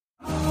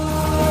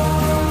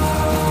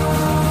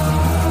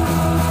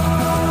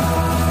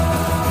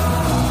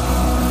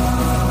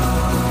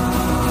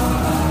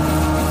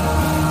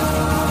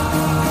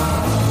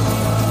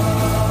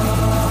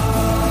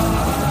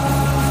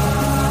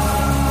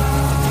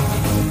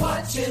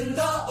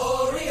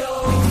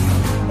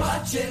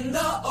Watching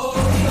the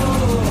Orioles.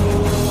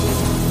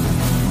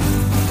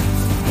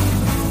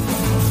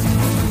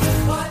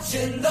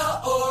 Watching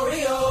the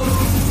Orioles.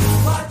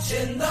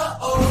 Watching the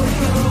Orioles.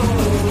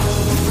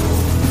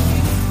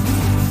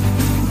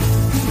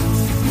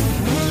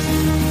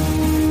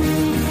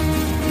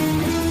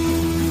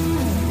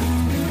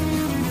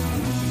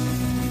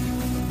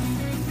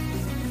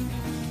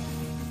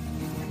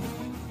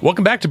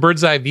 Welcome back to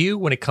Bird's Eye View.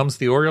 When it comes to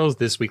the Orioles,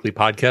 this weekly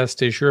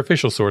podcast is your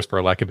official source for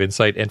a lack of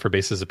insight and for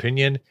baseless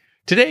opinion.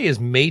 Today is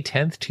May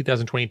 10th,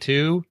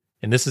 2022,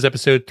 and this is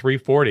episode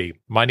 340.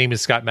 My name is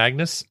Scott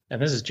Magnus.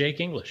 And this is Jake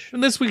English. In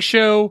this week's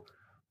show,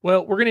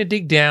 well, we're going to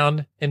dig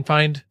down and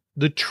find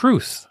the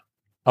truth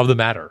of the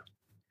matter.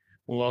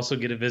 We'll also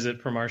get a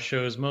visit from our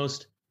show's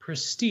most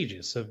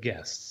prestigious of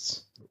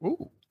guests.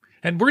 Ooh.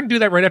 And we're going to do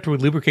that right after we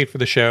lubricate for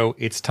the show.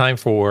 It's time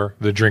for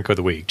the drink of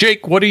the week.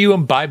 Jake, what are you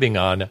imbibing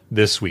on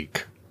this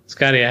week?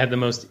 Scotty, I had the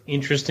most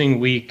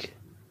interesting week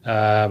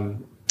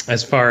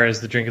as far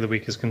as the drink of the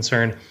week is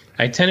concerned.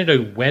 I attended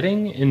a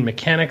wedding in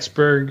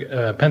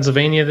Mechanicsburg,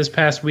 Pennsylvania this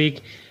past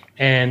week,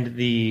 and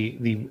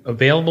the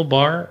available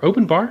bar,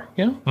 open bar,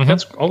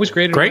 that's always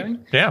great at a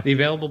wedding. Yeah. The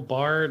available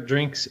bar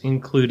drinks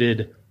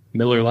included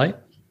Miller Lite,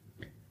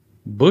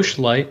 Busch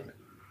Light,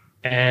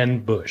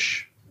 and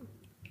Busch.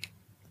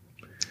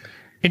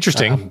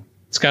 Interesting.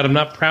 Scott, I'm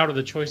not proud of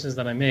the choices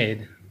that I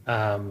made.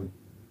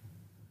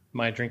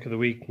 My drink of the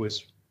week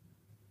was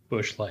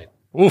Busch Light.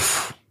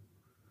 Oof.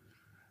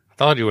 I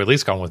thought you were at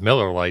least going with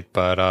Miller Lite,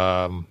 but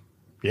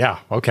yeah,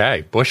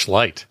 okay. Busch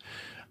Light.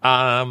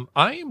 I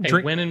am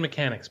when in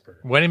Mechanicsburg.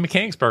 When in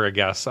Mechanicsburg, I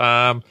guess.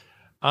 I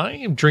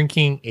am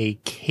drinking a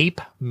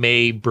Cape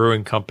May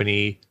Brewing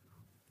Company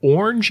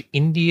Orange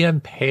Indian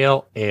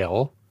Pale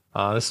Ale.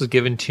 This was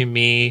given to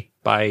me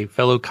by a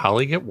fellow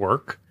colleague at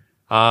work,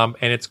 and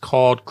it's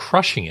called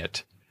Crushing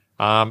It.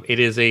 It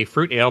is a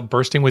fruit ale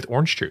bursting with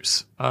orange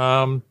juice.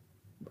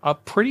 A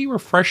pretty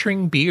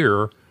refreshing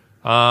beer,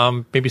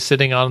 maybe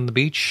sitting on the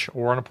beach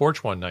or on a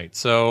porch one night.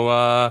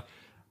 So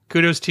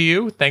kudos to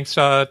you. Thanks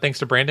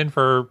to Brandon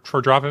for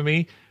dropping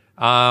me.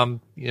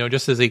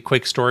 Just as a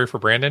quick story for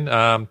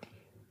Brandon,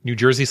 New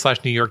Jersey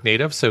 / New York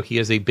native, so he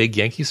is a big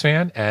Yankees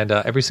fan, and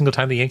every single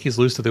time the Yankees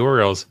lose to the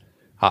Orioles,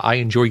 I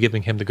enjoy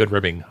giving him the good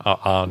ribbing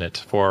on it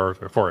for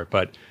it.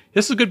 But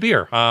this is a good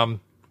beer.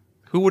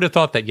 Who would have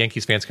thought that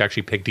Yankees fans could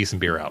actually pick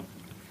decent beer out?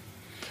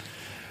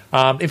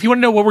 If you want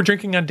to know what we're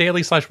drinking on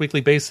daily /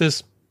 weekly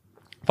basis,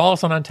 follow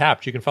us on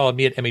Untapped. You can follow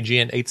me at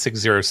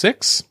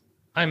MAGN8606.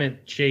 I'm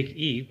at Jake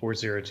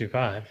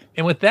E4025.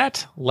 And with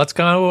that, let's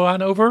go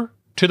on over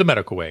to the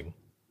medical wing.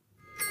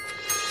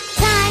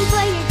 Time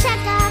for your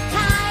checkup.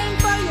 Time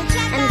for your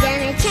checkup. I'm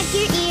gonna check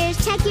your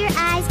ears, check your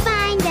eyes,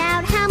 find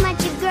out how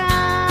much you've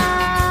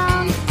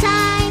grown.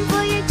 Time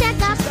for your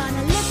checkup.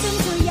 Gonna listen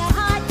to your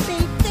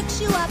heartbeat,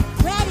 fix you up,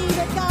 ready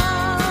to go.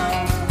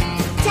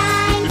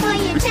 Time for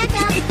your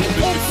checkup.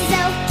 It's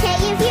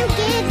okay if you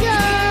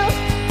giggle.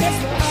 This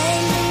will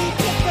only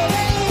tickle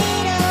a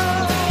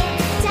little.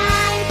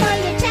 Time for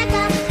your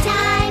checkup.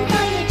 Time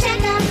for your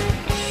checkup.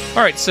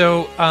 All right,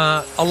 so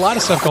a lot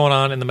of stuff going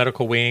on in the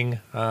medical wing.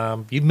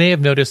 You may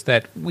have noticed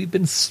that we've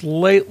been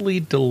slightly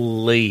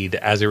delayed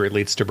as it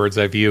relates to Bird's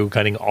Eye View,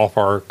 cutting off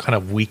our kind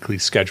of weekly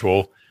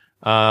schedule.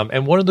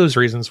 And one of those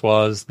reasons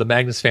was the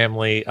Magnus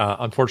family,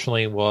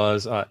 unfortunately,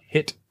 was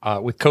hit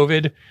with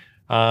COVID.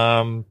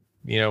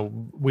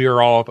 We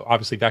are all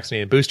obviously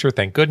vaccinated booster,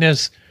 thank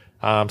goodness.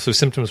 So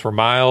symptoms were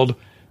mild.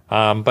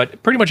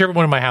 But pretty much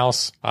everyone in my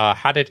house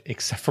had it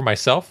except for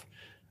myself.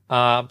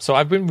 So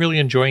I've been really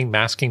enjoying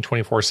masking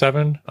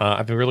 24/7.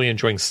 I've been really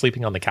enjoying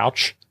sleeping on the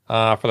couch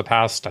for the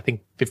past, I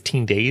think,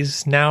 15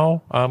 days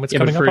now. It's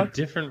coming but for up a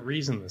different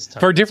reason this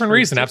time. For a different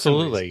reason,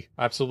 absolutely.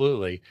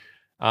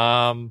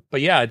 But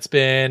yeah, it's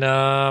been.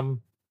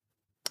 I'm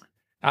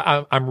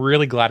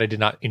really glad I did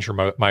not injure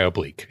my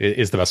oblique.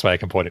 Is the best way I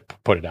can put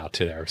it out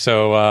to there.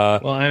 So,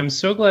 well, I'm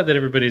so glad that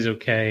everybody's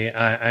okay.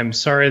 I'm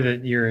sorry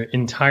that your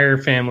entire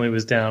family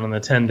was down on the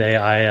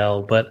 10-day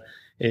IL, but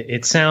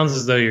it sounds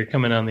as though you're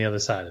coming on the other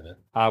side of it.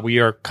 We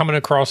are coming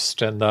across,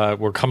 and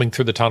we're coming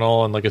through the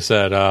tunnel. And like I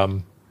said,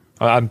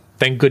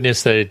 thank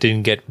goodness that it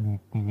didn't get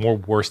more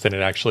worse than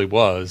it actually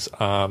was.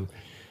 Some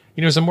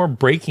more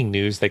breaking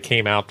news that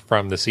came out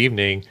from this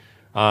evening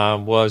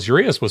was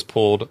Urias was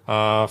pulled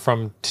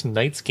from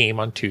tonight's game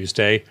on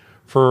Tuesday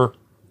for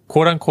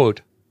quote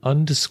unquote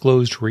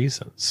undisclosed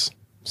reasons.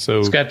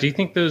 So, Scott, do you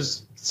think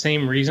those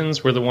same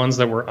reasons were the ones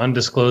that were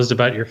undisclosed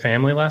about your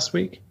family last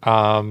week?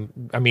 I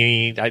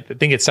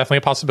think it's definitely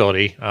a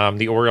possibility.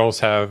 The Orioles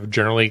have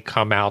generally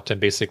come out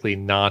and basically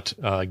not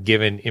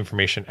given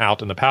information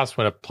out in the past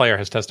when a player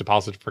has tested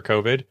positive for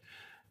COVID.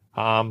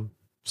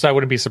 So I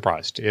wouldn't be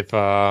surprised if,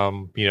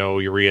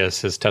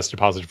 Urias has tested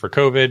positive for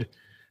COVID.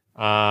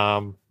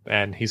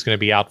 And he's going to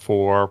be out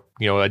for,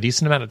 a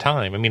decent amount of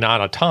time. I mean, not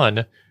a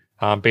ton,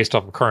 based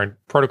off of current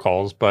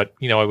protocols, but,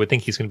 I would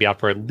think he's going to be out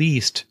for at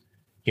least,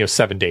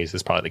 7 days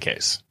is probably the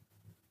case.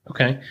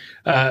 Okay.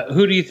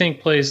 Who do you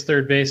think plays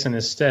third base in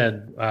his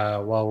stead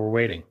while we're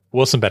waiting?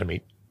 Wilson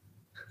Betemit.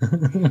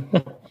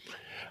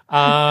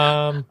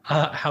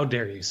 How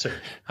dare you, sir?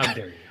 How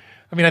dare you?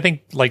 I mean, I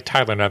think like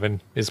Tyler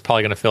Nevin is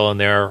probably going to fill in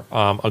there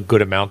a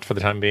good amount for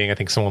the time being. I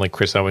think someone like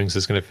Chris Owings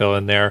is going to fill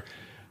in there.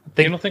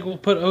 You don't think we'll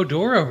put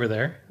Odor over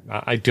there?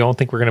 I don't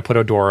think we're going to put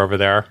Odor over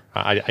there.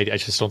 I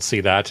just don't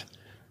see that.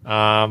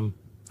 I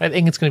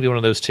think it's going to be one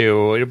of those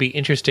two. It'll be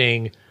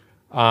interesting,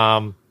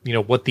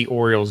 what the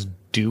Orioles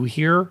do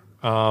here.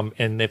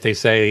 And if they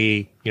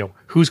say,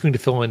 who's going to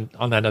fill in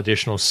on that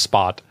additional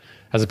spot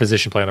as a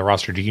position player on the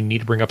roster? Do you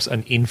need to bring up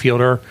an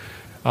infielder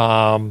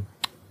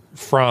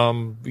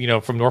from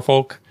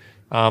Norfolk?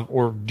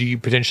 Or do you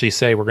potentially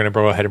say we're going to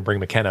go ahead and bring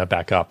McKenna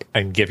back up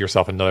and give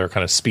yourself another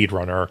kind of speed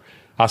runner,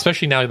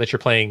 especially now that you're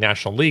playing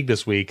National League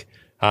this week?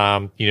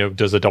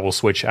 Does a double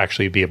switch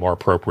actually be more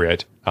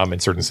appropriate in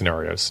certain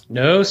scenarios?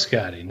 No,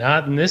 Scotty,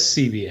 not in this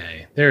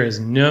CBA. There is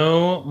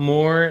no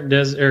more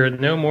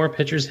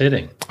pitchers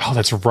hitting. Oh,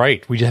 that's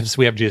right. We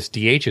have just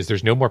DHs.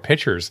 There's no more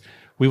pitchers.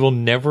 We will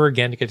never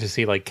again get to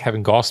see like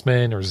Kevin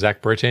Gossman or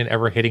Zach Britton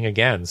ever hitting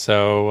again.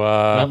 So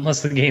Not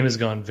unless the game has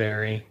gone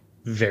very,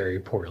 very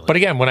poorly. But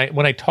again,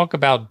 when I talk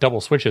about double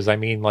switches, I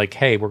mean like,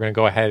 hey, we're going to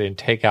go ahead and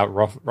take out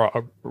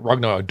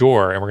Ragnar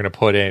Odor and we're going to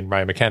put in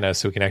Ryan McKenna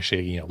so we can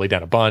actually lay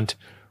down a bunt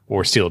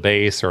or steal a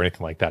base or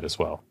anything like that as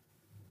well.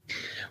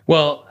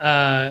 Well,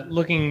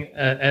 looking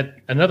at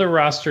another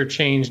roster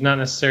change, not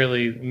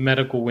necessarily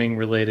medical wing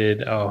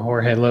related,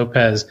 Jorge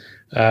Lopez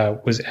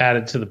was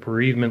added to the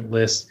bereavement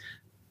list.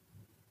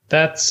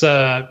 That's,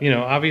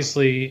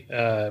 obviously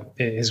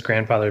his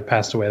grandfather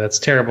passed away. That's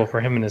terrible for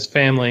him and his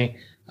family.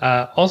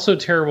 Also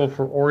terrible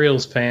for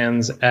Orioles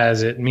fans,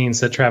 as it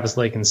means that Travis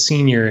Lakin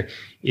Sr.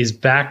 is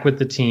back with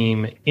the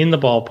team in the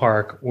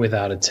ballpark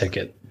without a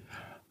ticket.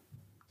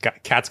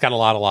 Cat's got a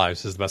lot of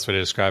lives is the best way to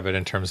describe it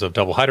in terms of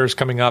double headers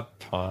coming up.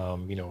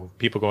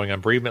 People going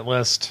on bereavement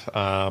list.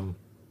 I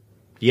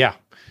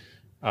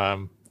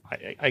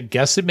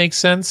guess it makes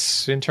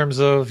sense in terms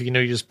of, you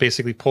just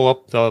basically pull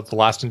up the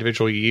last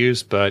individual you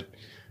use. But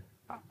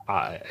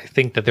I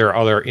think that there are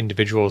other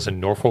individuals in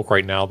Norfolk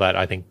right now that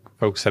I think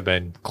folks have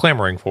been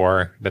clamoring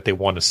for that they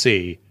want to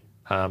see.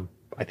 I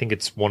think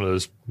it's one of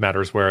those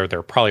matters where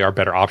there probably are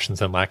better options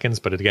than Lakins.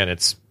 But again,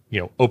 it's,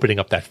 opening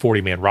up that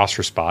 40-man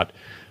roster spot.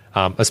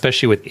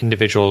 Especially with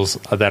individuals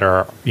that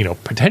are,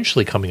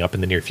 potentially coming up in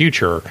the near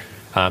future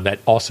that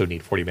also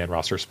need 40-man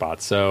roster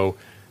spots. So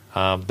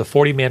the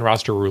 40-man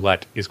roster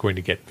roulette is going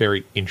to get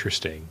very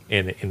interesting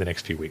in the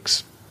next few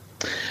weeks.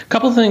 A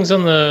couple things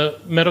on the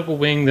medical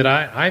wing that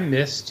I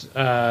missed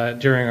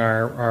during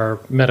our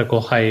medical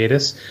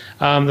hiatus.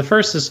 The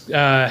first is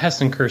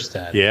Heston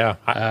Kjerstad.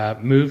 Yeah.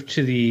 Moved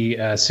to the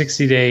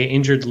 60-day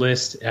injured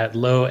list at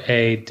Low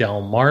A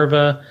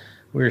Delmarva.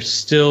 We're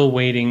still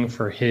waiting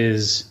for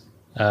his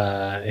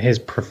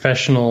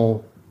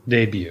professional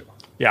debut.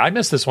 Yeah, I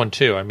missed this one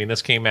too. I mean,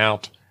 this came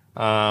out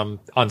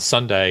on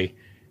Sunday,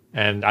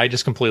 and I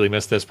just completely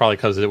missed this, probably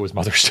because it was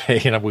Mother's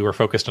Day and we were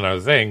focused on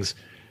other things.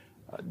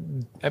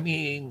 I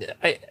mean,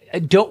 I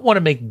don't want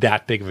to make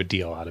that big of a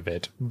deal out of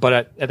it,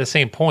 but at the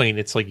same point,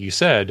 it's like you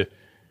said,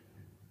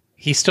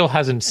 he still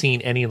hasn't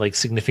seen any like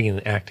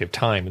significant active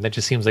time, and that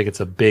just seems like it's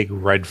a big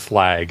red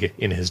flag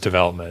in his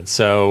development.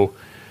 So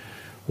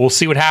we'll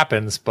see what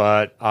happens,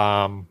 but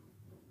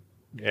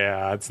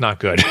yeah, it's not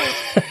good.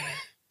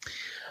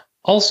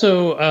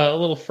 Also, a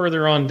little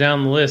further on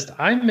down the list,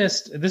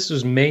 this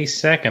was May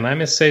 2nd, I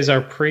missed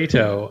Cesar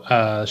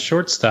Prieto,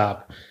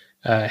 shortstop,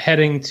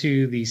 heading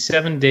to the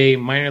 7-day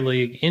minor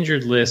league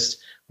injured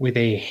list with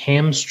a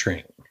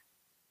hamstring.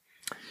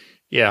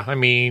 Yeah, I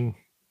mean,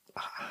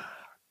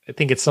 I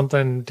think it's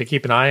something to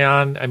keep an eye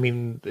on. I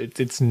mean,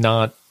 it's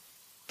not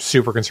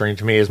super concerning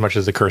to me as much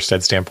as the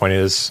Kjerstad standpoint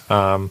is.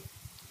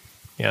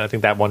 I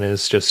think that one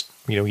is just,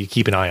 you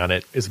keep an eye on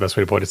it is the best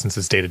way to put it since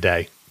it's day to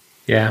day.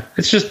 Yeah,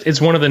 it's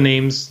one of the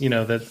names,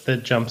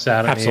 that jumps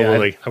out at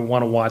Absolutely. me. I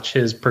want to watch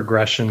his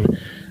progression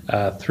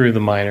through the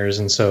minors,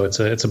 and so it's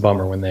a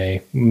bummer when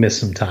they miss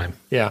some time.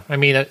 Yeah, I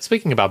mean,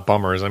 speaking about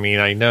bummers, I mean,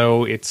 I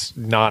know it's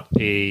not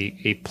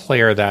a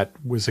player that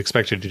was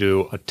expected to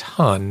do a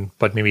ton,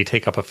 but maybe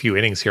take up a few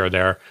innings here or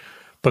there.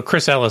 But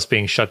Chris Ellis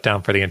being shut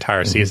down for the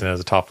entire season is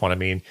a tough one. I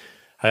mean,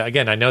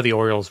 again, I know the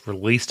Orioles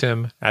released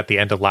him at the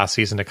end of last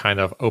season to kind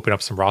of open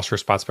up some roster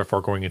spots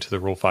before going into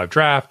the Rule 5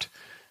 draft.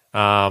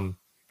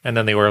 And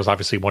then the Orioles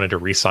obviously wanted to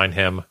re-sign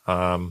him.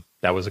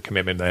 That was a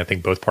commitment that I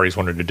think both parties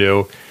wanted to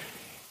do.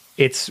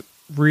 It's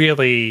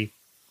really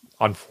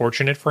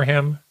unfortunate for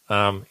him.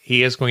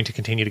 He is going to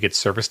continue to get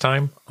service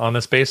time on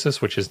this basis,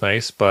 which is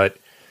nice, but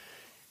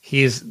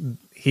he's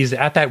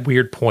at that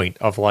weird point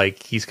of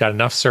like he's got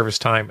enough service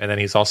time, and then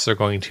he's also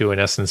going to, in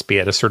essence, be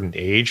at a certain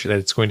age that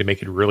it's going to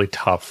make it really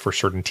tough for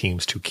certain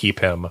teams to keep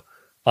him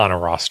on a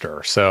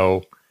roster.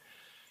 So,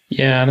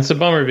 yeah, and it's a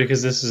bummer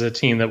because this is a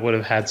team that would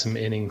have had some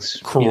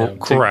innings,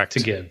 correct, to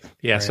give.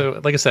 Yeah, right?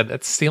 So like I said,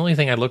 that's the only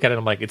thing I look at it.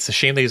 I'm like, it's a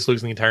shame that he's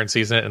losing the entire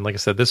season, and like I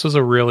said, this was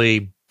a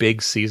really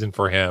big season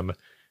for him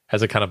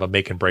as a kind of a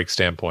make and break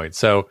standpoint.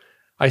 So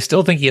I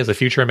still think he has a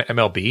future in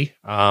MLB,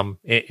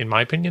 in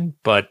my opinion,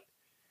 but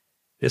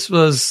this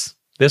was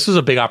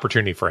a big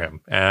opportunity for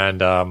him,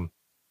 and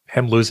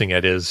him losing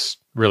it is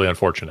really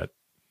unfortunate.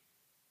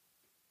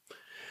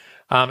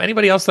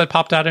 Anybody else that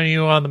popped out on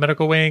you on the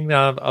medical wing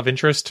of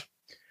interest?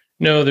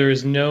 No, there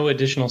is no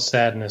additional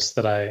sadness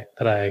that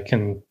I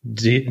can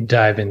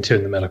dive into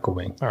in the medical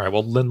wing. All right,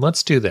 well, then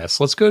let's do this.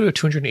 Let's go to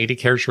 280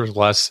 characters or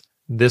less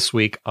this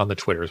week on the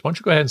Twitters. Why don't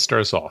you go ahead and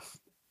start us off?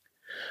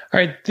 All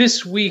right,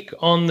 this week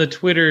on the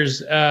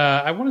Twitters,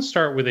 I want to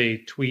start with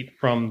a tweet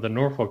from the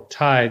Norfolk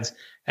Tides.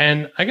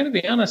 And I got to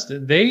be honest,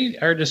 they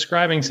are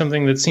describing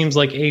something that seems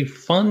like a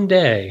fun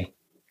day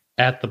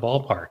at the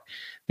ballpark.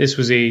 This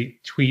was a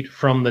tweet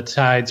from the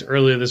Tides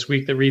earlier this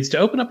week that reads, to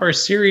open up our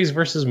series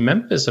versus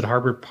Memphis at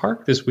Harbor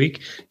Park this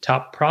week,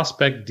 top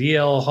prospect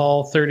DL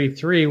Hall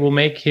 33 will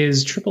make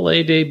his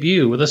AAA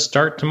debut with a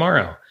start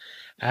tomorrow.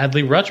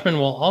 Adley Rutschman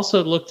will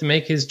also look to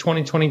make his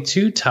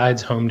 2022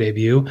 Tides home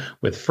debut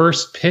with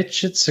first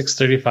pitch at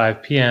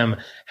 6:35 p.m.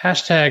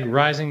 Hashtag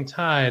Rising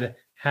Tide,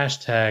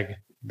 hashtag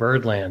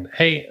Birdland.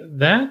 Hey,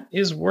 that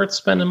is worth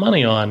spending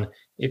money on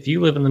if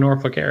you live in the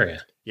Norfolk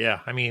area. Yeah,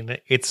 I mean,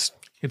 it's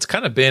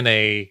kind of been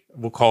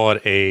we'll call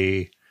it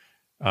a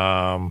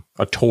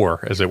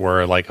tour, as it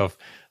were, like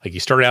you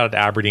started out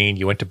at Aberdeen,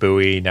 you went to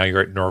Bowie, now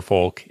you're at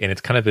Norfolk, and it's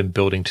kind of been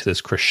building to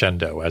this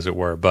crescendo, as it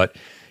were. But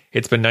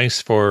it's been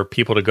nice for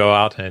people to go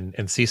out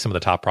and see some of the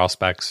top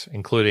prospects,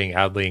 including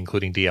Adley,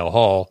 including DL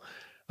Hall,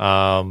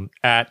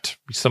 at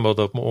some of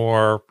the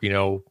more,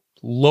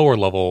 lower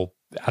level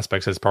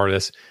aspects as part of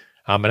this.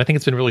 And I think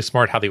it's been really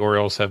smart how the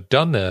Orioles have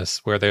done this,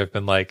 where they've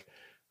been like,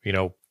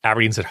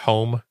 Aberdeen's at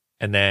home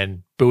and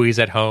then Bowie's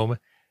at home.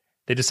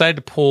 They decided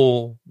to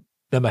pull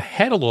them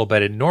ahead a little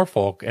bit in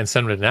Norfolk and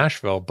send them to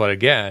Nashville. But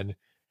again,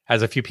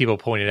 as a few people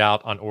pointed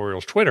out on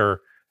Orioles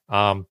Twitter,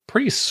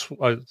 pretty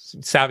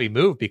savvy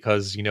move,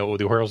 because, the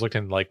Orioles looked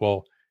in like,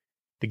 well,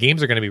 the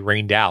games are going to be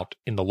rained out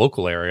in the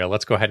local area.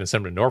 Let's go ahead and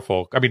send them to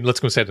Norfolk. I mean, let's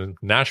go send them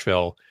to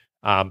Nashville,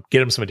 get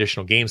them some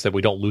additional games that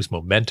we don't lose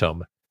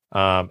momentum,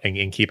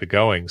 and keep it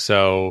going.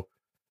 So,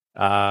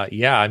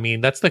 yeah, I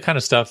mean, that's the kind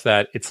of stuff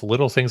that it's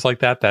little things like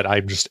that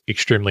I'm just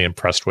extremely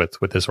impressed with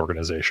this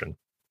organization.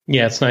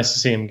 Yeah, it's nice to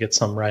see him get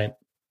some right.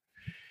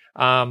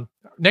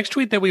 Next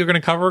tweet that we are going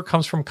to cover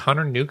comes from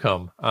Connor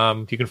Newcomb.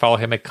 You can follow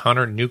him at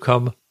Connor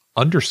Newcomb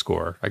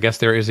 _ I guess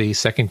there is a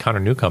second Connor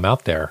Newcomb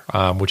out there,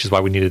 which is why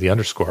we needed the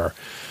underscore.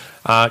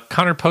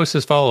 Connor posts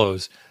as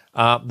follows.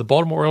 The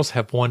Baltimore Orioles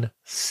have won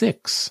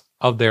 6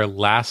 of their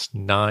last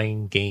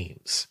 9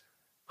 games.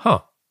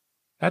 Huh.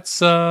 That's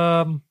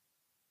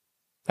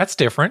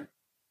different.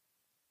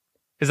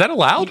 Is that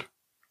allowed?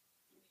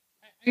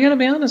 I gotta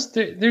be honest,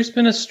 there's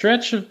been a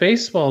stretch of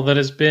baseball that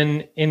has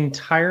been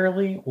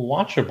entirely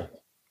watchable.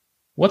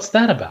 What's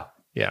that about?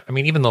 Yeah, I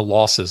mean, even the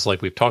losses,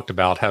 like we've talked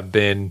about, have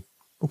been,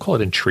 we'll call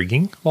it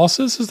intriguing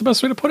losses is the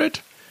best way to put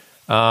it.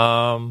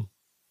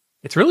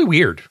 It's really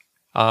weird.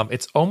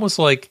 It's almost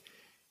like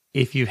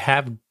if you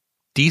have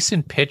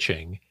decent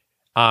pitching,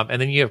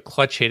 and then you have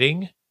clutch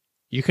hitting,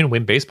 you can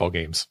win baseball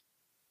games.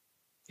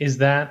 Is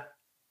that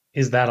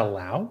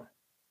allowed?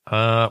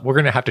 We're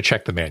going to have to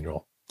check the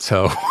manual.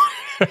 So,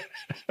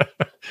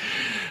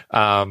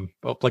 well,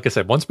 like I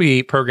said, once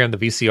we program the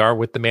VCR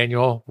with the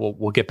manual,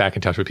 we'll get back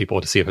in touch with people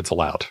to see if it's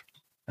allowed.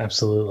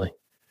 Absolutely.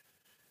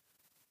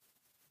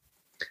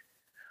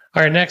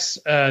 All right, next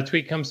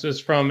tweet comes to us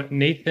from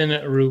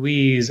Nathan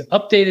Ruiz.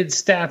 Updated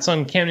stats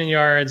on Camden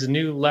Yards'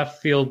 new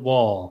left field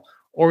wall.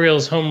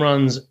 Orioles home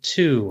runs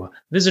 2.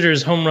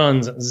 Visitors home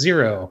runs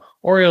 0.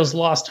 Orioles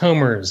lost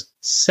homers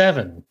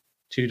 7.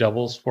 2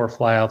 doubles, 4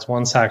 flyouts,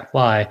 1 sac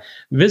fly.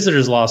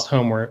 Visitors lost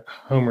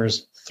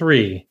homers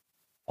 3.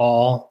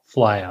 All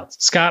flyouts.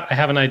 Scott, I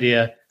have an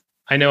idea.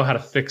 I know how to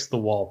fix the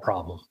wall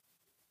problem.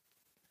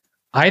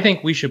 I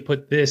think we should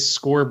put this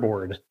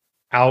scoreboard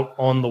out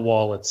on the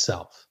wall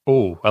itself.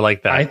 Oh, I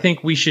like that. I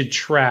think we should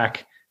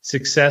track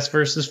success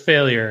versus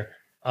failure,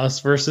 us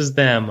versus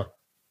them,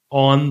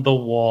 on the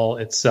wall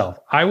itself.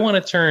 I want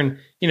to turn,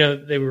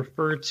 they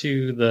refer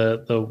to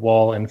the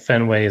wall in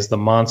Fenway as the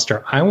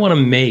monster. I want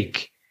to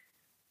make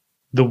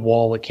the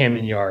wall at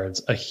Camden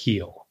Yards a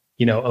heel,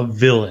 a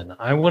villain.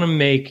 I want to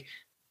make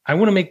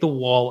the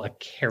wall a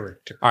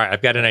character. All right,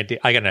 I've got an idea.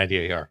 I got an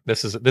idea here.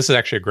 This is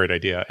actually a great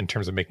idea in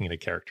terms of making it a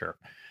character.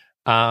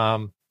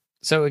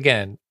 So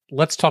again,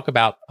 let's talk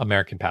about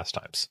American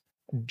pastimes.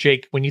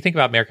 Jake, when you think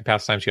about American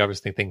pastimes, you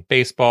obviously think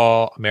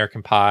baseball,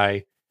 American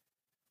Pie,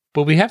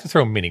 but we have to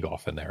throw mini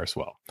golf in there as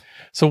well.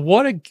 So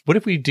what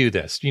if we do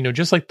this?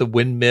 Just like the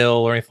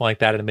windmill or anything like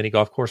that in a mini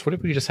golf course, what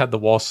if we just had the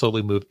wall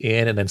slowly move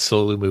in and then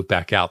slowly move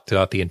back out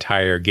throughout the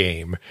entire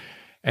game?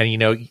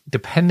 And,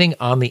 depending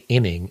on the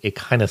inning, it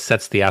kind of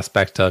sets the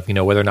aspect of,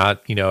 whether or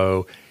not,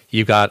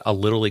 you got a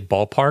Little League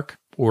ballpark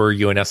or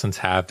you in essence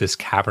have this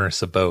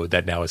cavernous abode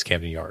that now is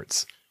Camden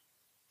Yards.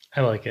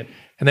 I like it.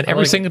 And then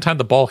every single time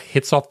the ball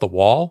hits off the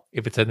wall,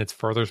 if it's in its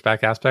furthest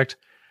back aspect,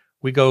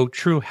 we go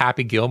true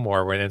Happy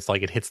Gilmore when it's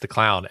like it hits the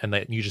clown and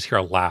then you just hear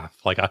a laugh,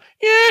 like a,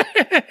 yeah.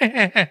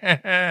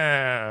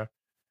 I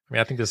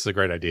mean, I think this is a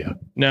great idea.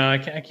 No, I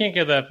can't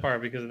get that far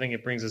because I think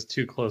it brings us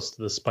too close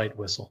to the spite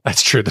whistle.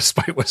 That's true. The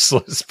spite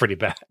whistle is pretty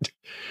bad.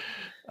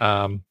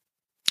 All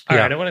All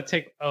Yeah. right, I want to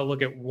take a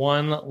look at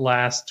one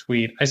last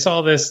tweet. I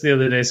saw this the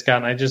other day,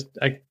 Scott, and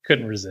I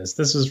couldn't resist.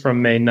 This is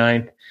from May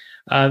 9th.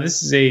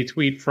 This is a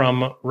tweet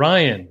from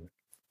Ryan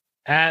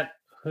at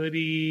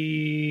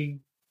Hoodie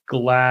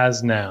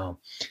Glasnow.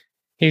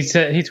 He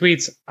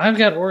tweets, I've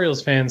got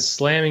Orioles fans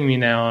slamming me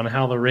now on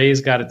how the Rays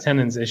got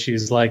attendance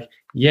issues. Like,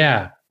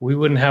 yeah, we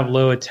wouldn't have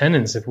low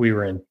attendance if we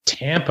were in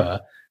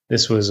Tampa.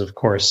 This was, of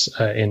course,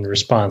 in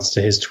response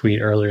to his tweet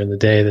earlier in the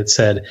day that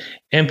said,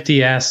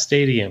 empty ass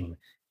stadium,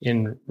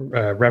 in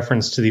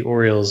reference to the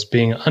Orioles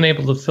being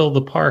unable to fill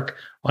the park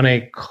on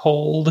a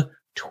cold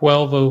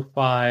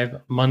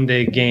 12:05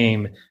 Monday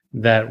game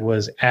that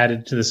was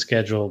added to the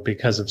schedule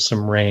because of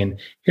some rain.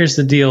 Here's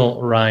the deal,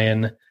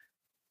 Ryan.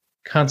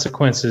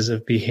 Consequences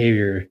of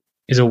behavior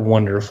is a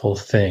wonderful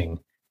thing.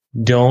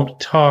 Don't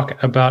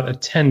talk about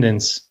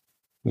attendance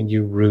when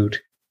you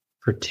root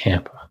for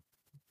Tampa.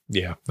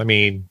 Yeah. I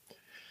mean,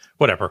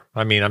 whatever.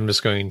 I mean, I'm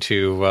just going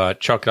to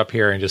chalk it up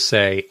here and just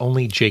say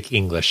only Jake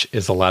English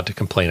is allowed to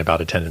complain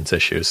about attendance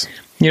issues.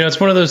 You know, it's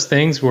one of those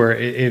things where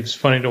it's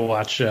funny to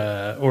watch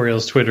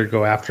Orioles Twitter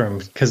go after him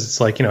because it's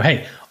like,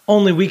 hey,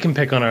 only we can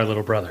pick on our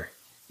little brother.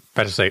 I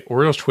have to say,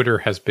 Orioles Twitter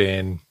has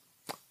been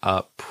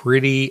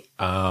pretty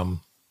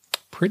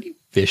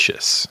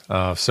vicious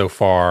so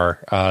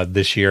far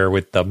this year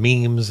with the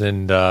memes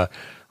and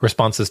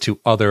responses to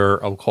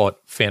other, I'll call it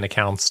fan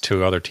accounts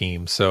to other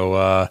teams. So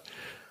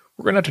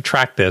we're going to have to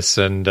track this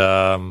and,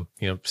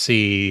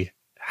 see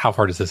how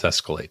far does this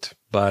escalate.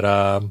 But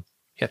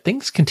yeah,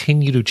 things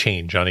continue to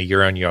change on a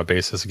year-on-year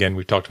basis. Again,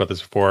 we've talked about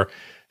this before.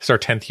 It's our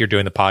 10th year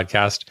doing the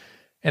podcast.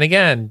 And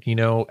again,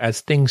 as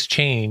things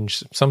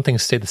change, some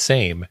things stay the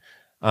same.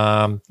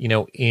 In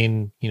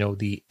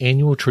the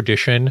annual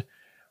tradition,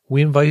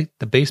 we invite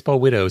the Baseball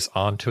Widows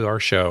onto our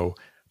show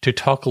to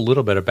talk a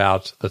little bit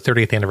about the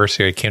 30th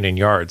anniversary of Camden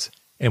Yards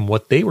and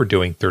what they were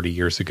doing 30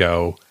 years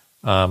ago,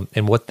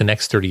 and what the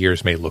next 30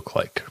 years may look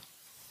like.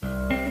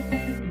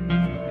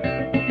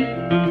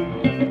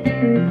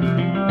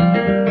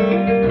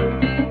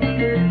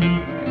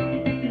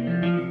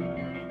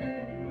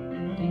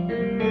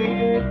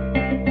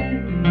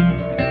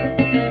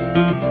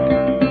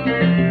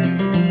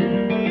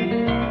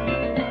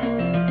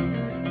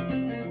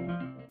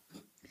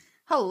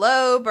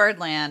 Hello,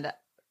 Birdland.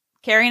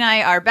 Carrie and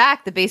I are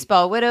back, the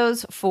Baseball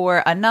Widows,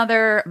 for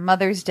another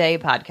Mother's Day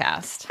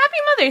podcast. Happy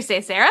Mother's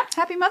Day, Sarah.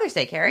 Happy Mother's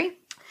Day, Carrie.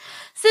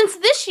 Since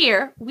this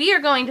year, we are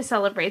going to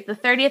celebrate the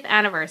 30th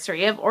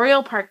anniversary of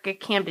Oriole Park at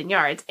Camden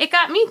Yards, it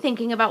got me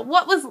thinking about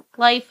what was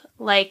life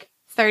like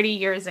 30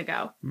 years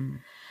ago.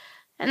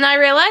 And I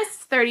realized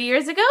 30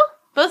 years ago,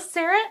 both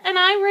Sarah and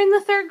I were in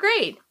the 3rd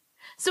grade.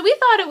 So we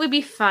thought it would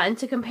be fun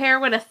to compare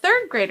what a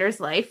 3rd grader's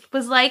life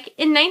was like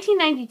in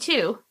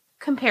 1992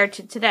 compared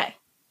to today.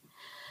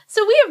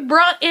 So we have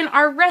brought in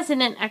our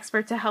resident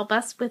expert to help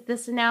us with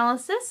this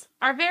analysis,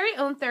 our very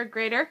own 3rd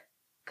grader,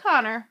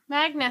 Connor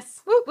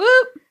Magnus. Whoop,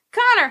 whoop.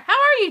 Connor, how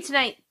are you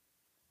tonight?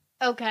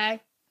 Okay.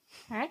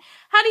 All right.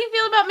 How do you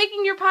feel about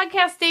making your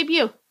podcast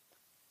debut?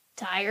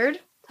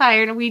 Tired.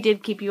 Tired. We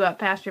did keep you up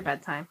past your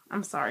bedtime.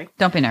 I'm sorry.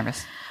 Don't be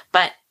nervous.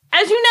 But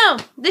as you know,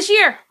 this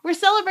year we're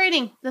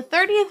celebrating the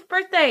 30th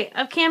birthday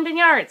of Camden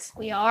Yards.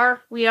 We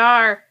are. We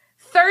are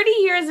 30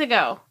 years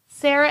ago.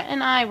 Sarah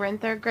and I were in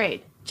 3rd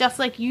grade, just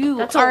like you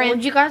That's are how old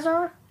in. you guys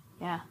are?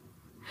 Yeah.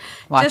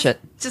 Watch it.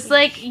 Just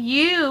like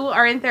you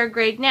are in 3rd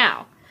grade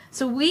now.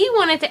 So we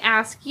wanted to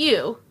ask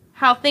you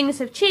how things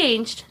have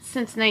changed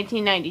since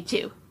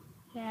 1992.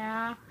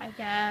 Yeah, I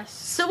guess.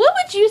 So what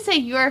would you say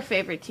your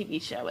favorite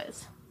TV show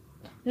is?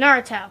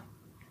 Naruto.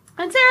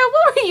 And Sarah,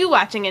 what were you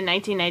watching in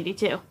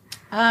 1992?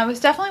 I was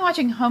definitely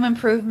watching Home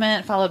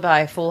Improvement, followed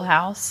by Full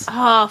House.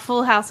 Oh,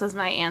 Full House was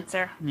my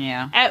answer.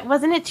 Yeah,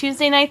 Wasn't it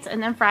Tuesday nights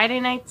and then Friday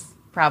nights?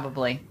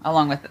 probably.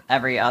 Along with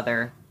every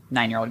other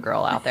 9-year-old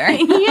girl out there.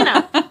 You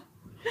know.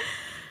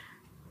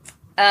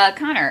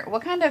 Connor,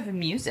 what kind of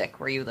music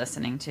were you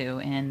listening to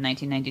in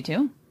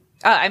 1992?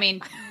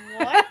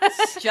 What?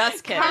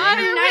 Just kidding.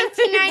 Connor,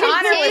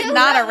 Connor was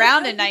not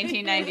around in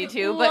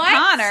 1992, but What?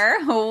 Connor,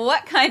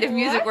 what kind of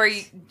music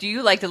do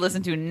you like to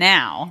listen to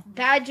now?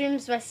 Bad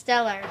Dreams by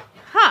Stellar.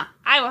 Huh.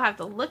 I will have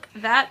to look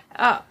that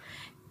up.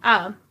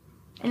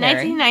 In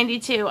Carrie?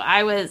 1992,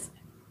 I was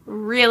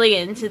really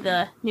into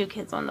the New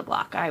Kids on the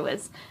Block. I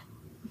was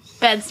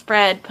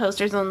bedspread,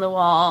 posters on the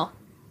wall,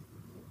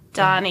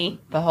 Donnie,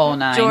 The whole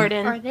nine.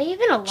 Jordan, Are they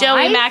even alive?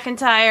 Joey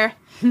McIntyre.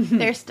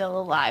 They're still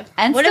alive.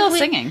 And What still if we-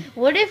 singing.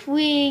 What if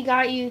we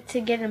got you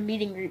to get a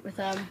meet and greet with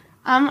them?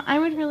 I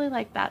would really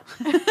like that.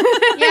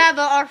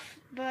 Yeah,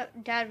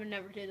 but Dad would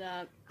never do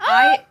that.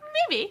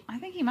 Maybe. I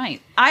think he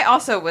might. I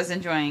also was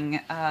enjoying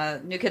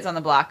New Kids on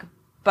the Block,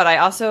 but I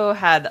also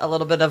had a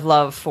little bit of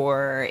love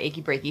for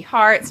Achy Breaky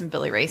Hearts and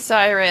Billy Ray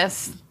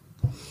Cyrus.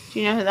 Do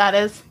you know who that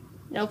is?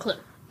 No clue.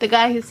 The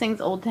guy who sings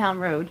Old Town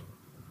Road.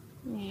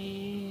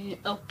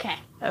 Okay.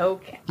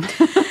 Okay.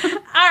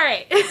 All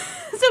right.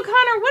 So,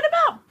 Connor, what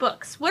about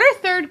books? What are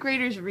 3rd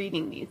graders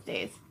reading these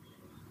days?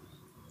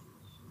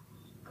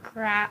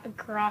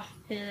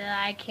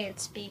 I can't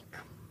speak.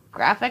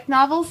 graphic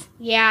novels.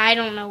 Yeah, I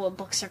don't know what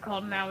books are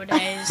called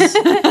nowadays.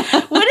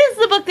 What is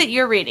the book that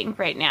you're reading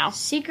right now?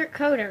 Secret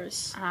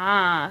Coders.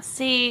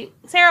 See,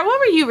 Sarah, what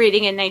were you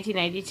reading in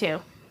 1992?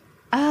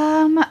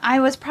 I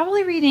was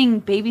probably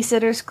reading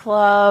Babysitter's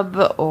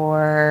Club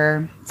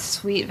or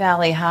Sweet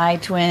Valley High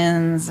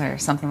Twins or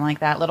something like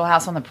that. Little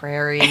House on the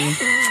Prairie.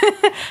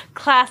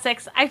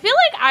 Classics. I feel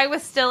like I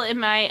was still in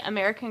my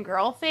American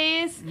Girl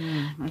phase.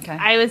 Okay.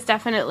 I was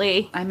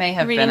definitely I may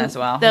have reading been as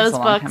well. those It was a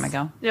long books. time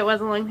ago. It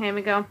was a long time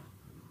ago.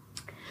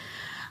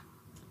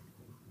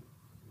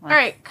 All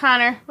right,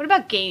 Connor, what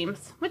about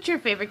games? What's your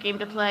favorite game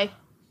to play?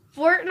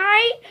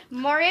 Fortnite,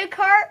 Mario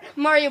Kart,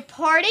 Mario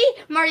Party,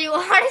 Mario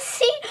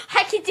Odyssey.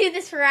 I could do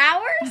this for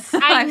hours. I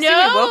I've know.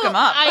 seen you woke him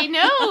up. I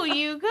know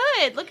you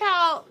could. Look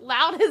how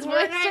loud his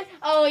voice Fortnite. is.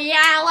 Oh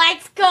yeah,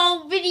 let's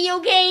go video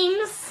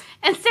games.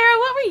 And Sarah,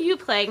 what were you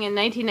playing in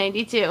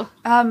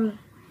 1992?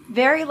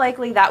 Very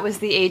likely that was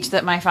the age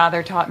that my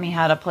father taught me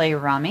how to play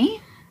Rummy.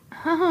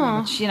 Oh,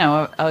 Which,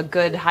 a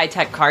good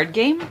high-tech card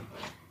game.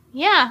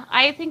 yeah.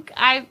 I think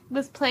I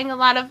was playing a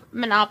lot of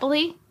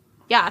Monopoly,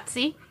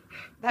 Yahtzee.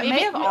 That Maybe-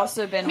 may have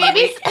also been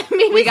maybe- when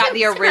maybe we got some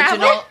the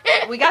original.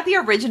 Scrabble. We got the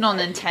original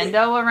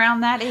Nintendo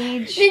around that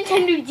age.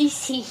 Nintendo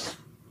DC.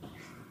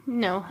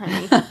 No,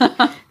 honey.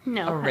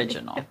 No, honey.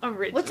 Original.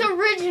 Original. What's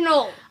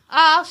original?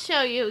 I'll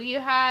show you. You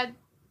had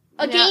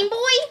A No. Game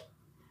Boy?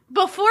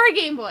 before a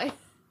Game Boy.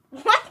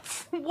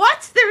 What?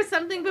 What? There was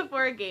something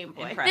before a Game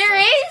Boy. Impressive.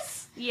 There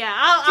is? Yeah.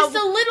 I'll Just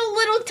a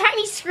little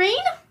tiny screen?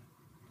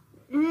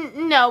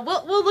 no.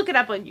 We'll look it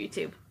up on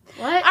YouTube.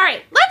 What? All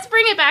right. Let's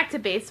bring it back to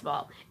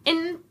baseball.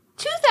 In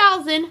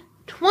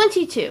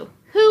 2022,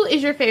 who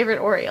is your favorite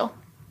Oriole?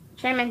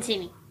 Trey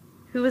Mancini.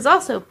 Who was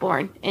also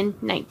born in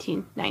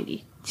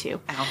 1992.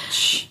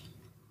 Ouch.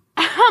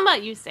 How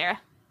about you, Sarah?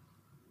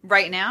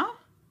 Right now?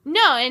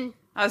 No, in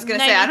I was going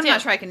to say, I'm 92.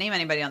 not sure I can name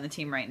anybody on the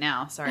team right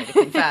now. Sorry to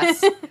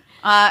confess.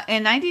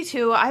 In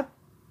 92, I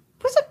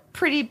was a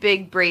pretty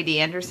big Brady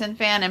Anderson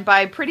fan. And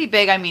by pretty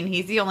big, I mean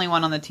he's the only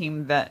one on the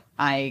team that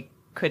I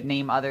could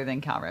name other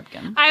than Cal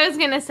Ripken. I was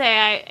gonna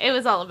say it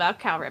was all about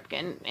Cal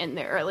Ripken in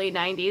the early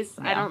 90s.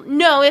 I Yeah. don't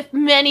know if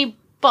many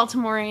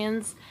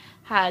Baltimoreans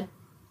had.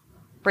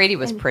 Brady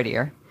was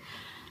prettier.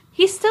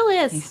 He still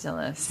is. He still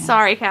is. yeah.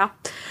 Sorry, Cal.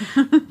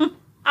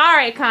 All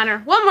right, Connor.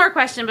 One more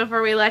question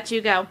before we let you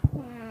go.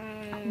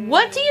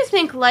 What do you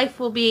think life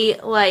will be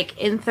like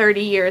in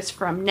 30 years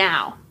from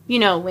now? You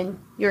know, when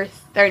you're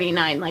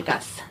 39 like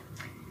us.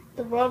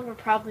 The world will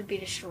probably be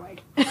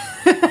destroyed.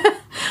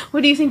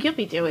 What do you think you'll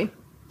be doing?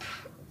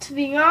 To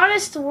be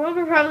honest, the world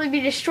will probably be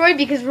destroyed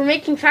because we're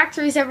making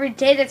factories every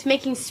day that's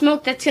making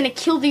smoke that's going to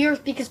kill the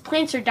earth because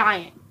plants are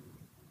dying.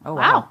 Oh,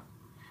 Wow. wow.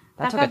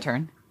 That I've took a had-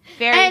 turn.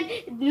 Very.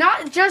 And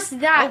not just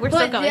that, Oh, we're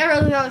still but going.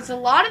 there's a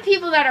lot of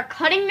people that are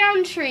cutting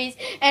down trees,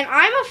 and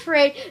I'm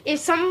afraid if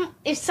some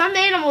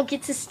animal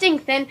gets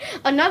extinct, then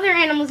another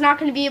animal's not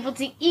going to be able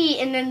to eat,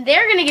 and then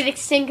they're going to get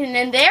extinct, and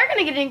then they're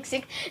going to get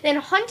extinct. Then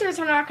hunters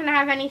are not going to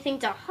have anything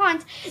to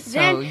hunt.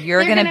 So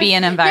you're going to be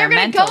an They're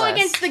going to go environmentalist.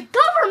 against the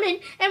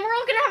government, and we're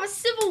all going to have a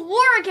civil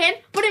war again,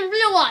 but in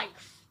real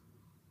life.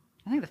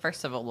 I think the first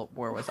Civil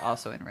War was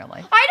also in real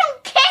life. I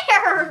don't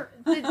care.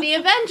 The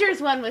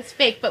Avengers one was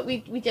fake, but we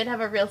did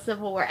have a real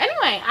Civil War.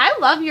 Anyway, I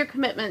love your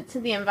commitment to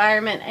the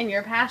environment and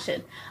your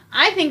passion.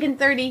 I think in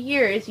 30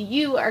 years,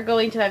 you are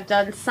going to have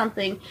done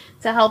something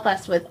to help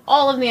us with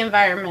all of the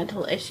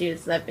environmental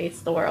issues that face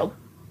the world.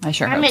 I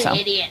sure I'm hope an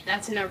so. idiot.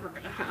 That's never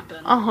going to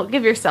happen. Oh,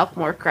 give yourself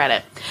more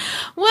credit.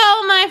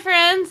 Well, my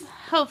friends,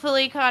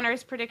 hopefully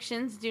Connor's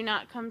predictions do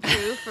not come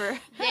true for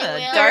They A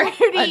will. dark,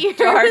 30 a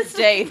dark years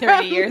day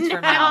 30 years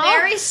from now. now. I'm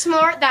very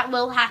smart. That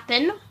will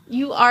happen.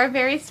 You are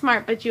very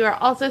smart, but you are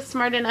also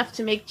smart enough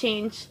to make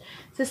change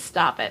to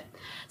stop it.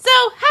 So,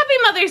 happy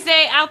Mother's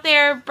Day out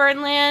there,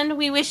 Birdland.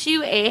 We wish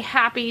you a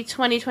happy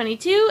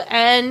 2022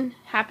 and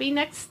happy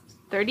next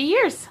 30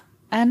 years.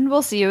 And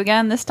we'll see you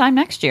again this time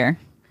next year.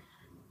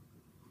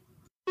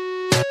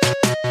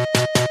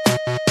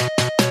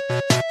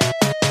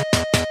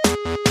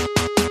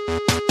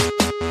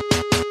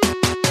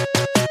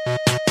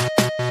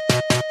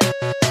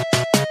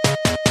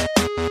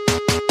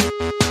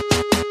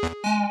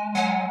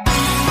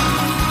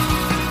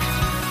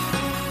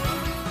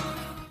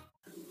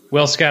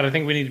 Well, Scott, I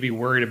think we need to be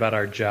worried about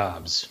our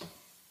jobs.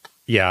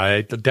 Yeah,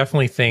 I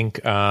definitely think,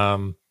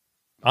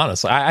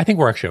 honestly, I think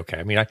we're actually okay.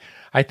 I mean,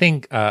 I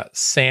think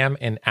Sam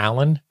and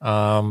Alan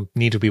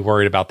need to be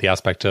worried about the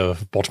aspect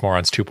of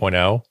Baltimoreans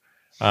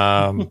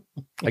 2.0.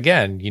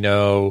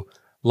 Again,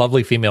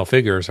 lovely female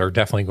figures are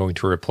definitely going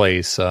to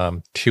replace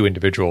two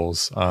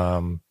individuals,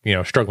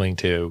 struggling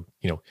to,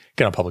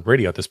 get on public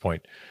radio at this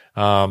point.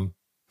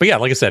 But yeah,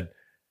 like I said,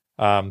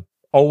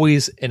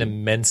 always an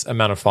immense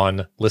amount of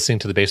fun listening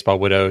to the Baseball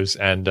Widows,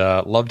 and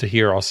love to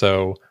hear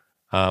also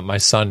my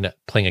son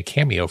playing a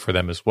cameo for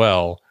them as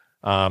well,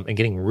 and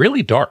getting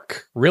really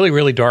dark, really,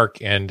 really dark,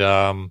 and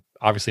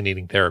obviously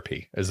needing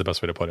therapy is the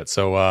best way to put it.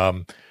 So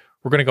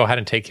we're going to go ahead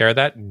and take care of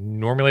that.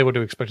 Normally I would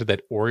have expected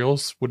that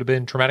Orioles would have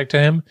been traumatic to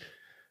him,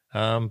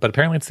 but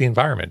apparently it's the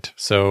environment.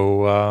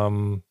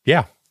 So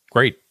yeah,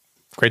 great.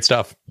 Great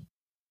stuff.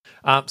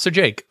 So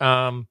Jake,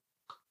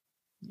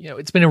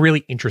 it's been a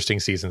really interesting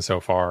season so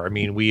far. I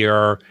mean, we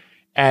are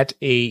at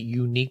a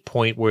unique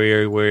point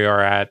where we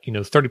are at,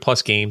 30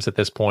 plus games at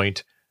this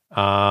point.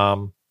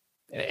 And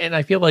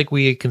I feel like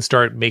we can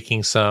start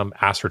making some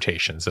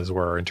assertions, as it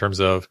were, in terms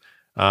of,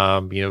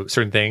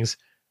 certain things.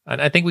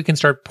 And I think we can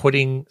start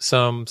putting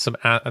some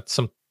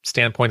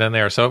standpoint on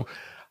there. So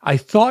I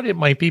thought it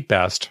might be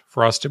best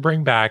for us to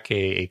bring back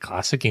a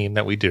classic game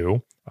that we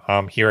do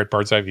here at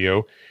Bird's Eye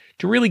View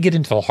to really get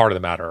into the heart of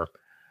the matter.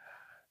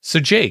 So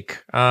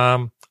Jake,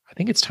 I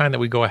think it's time that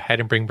we go ahead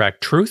and bring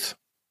back truth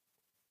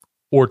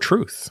or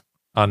truth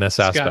on this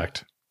Scott,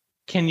 aspect.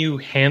 Can you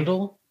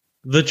handle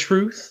the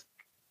truth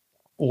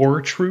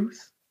or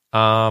truth?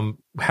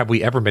 Have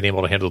we ever been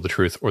able to handle the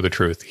truth or the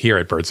truth here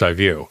at Bird's Eye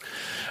View?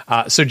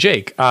 So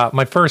Jake,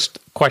 my first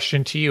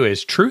question to you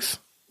is truth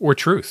or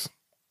truth?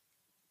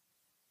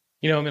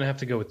 I'm going to have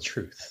to go with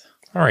truth.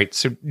 All right.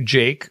 So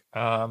Jake,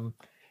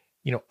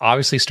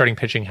 obviously starting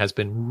pitching has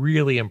been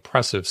really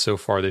impressive so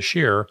far this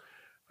year.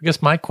 I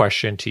guess my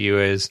question to you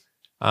is,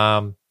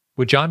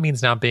 with John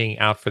Means now being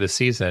out for the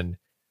season,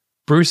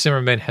 Bruce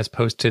Zimmerman has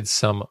posted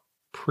some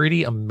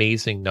pretty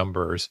amazing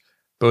numbers,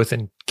 both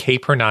in K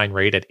per 9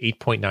 rate at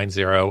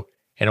 8.90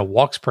 and a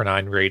walks per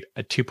 9 rate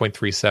at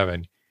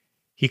 2.37.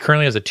 He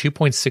currently has a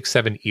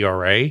 2.67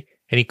 ERA, and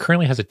he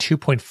currently has a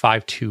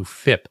 2.52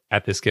 FIP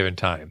at this given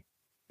time.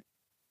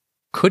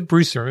 Could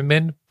Bruce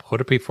Zimmerman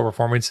put up a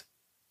performance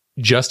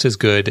just as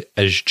good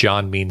as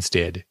John Means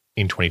did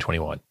in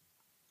 2021?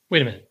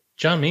 Wait a minute.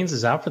 John Means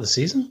is out for the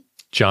season?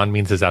 John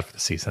Means is out for the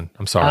season.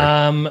 I'm sorry.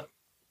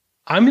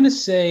 I'm going to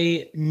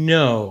say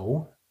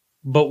no,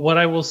 but what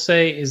I will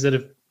say is that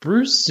if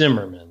Bruce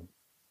Zimmerman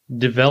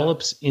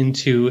develops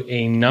into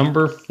a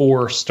number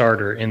 4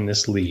 starter in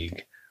this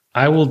league,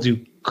 I will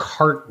do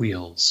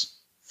cartwheels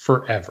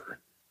forever.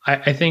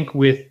 I think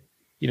with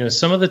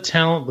some of the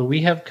talent that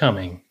we have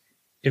coming,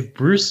 if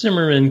Bruce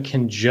Zimmerman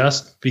can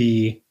just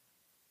be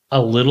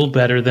a little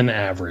better than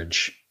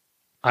average,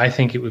 I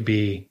think it would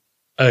be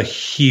a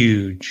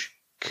huge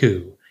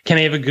coup. Can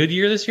he have a good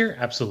year this year?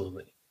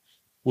 Absolutely.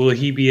 Will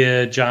he be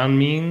a John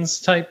Means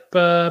type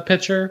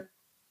pitcher?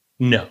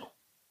 No.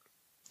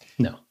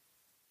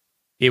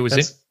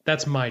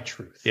 That's my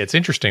truth. It's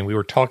interesting. We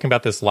were talking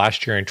about this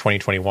last year in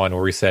 2021,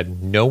 where we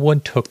said no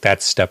one took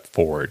that step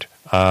forward.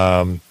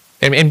 And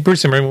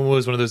Bruce Zimmerman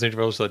was one of those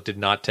individuals that did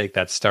not take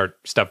that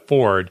step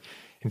forward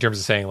in terms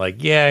of saying,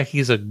 like, yeah,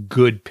 he's a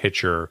good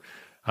pitcher.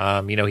 He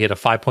had a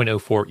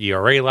 5.04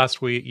 ERA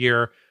last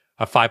year,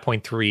 a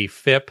 5.3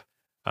 FIP.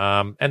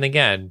 And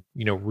again,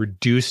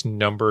 reduced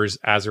numbers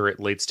as it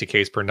relates to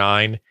Ks per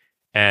 9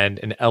 and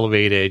an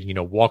elevated,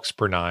 walks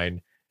per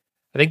 9.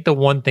 I think the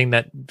one thing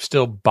that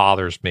still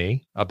bothers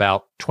me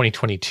about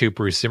 2022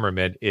 Bruce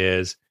Zimmerman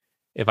is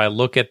if I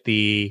look at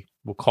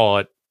we'll call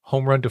it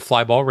home run to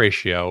fly ball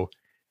ratio,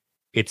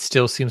 it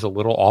still seems a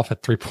little off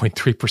at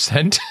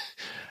 3.3%.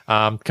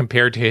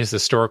 Compared to his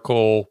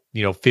historical,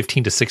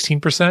 15 to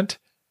 16%.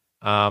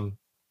 And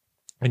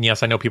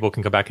yes, I know people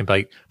can come back and be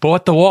like, but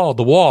what the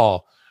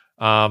wall.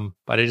 But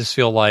I just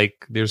feel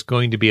like there's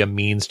going to be a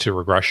means to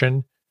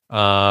regression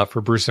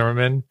for Bruce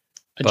Zimmerman.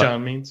 A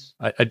John Means?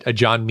 A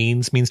John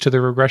Means to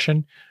the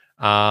regression.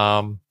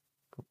 And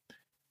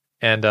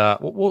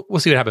we'll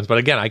see what happens. But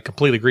again, I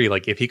completely agree.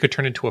 Like, if he could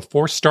turn into a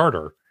 4th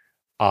starter,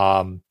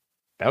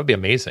 that would be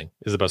amazing,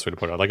 is the best way to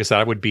put it. Like I said,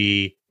 I would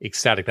be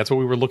ecstatic. That's what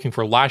we were looking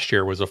for last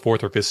year, was a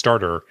 4th or 5th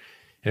starter.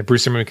 And if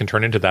Bruce Zimmerman can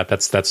turn into that,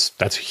 that's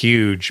a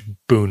huge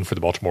boon for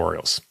the Baltimore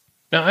Orioles.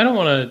 Now, I don't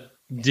want to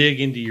dig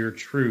into your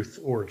truth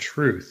or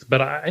truth,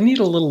 but I need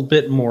a little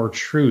bit more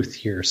truth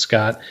here,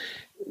 Scott.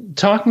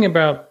 Talking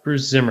about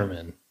Bruce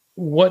Zimmerman,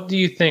 what do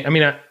you think? I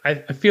mean, I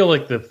feel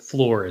like the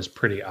floor is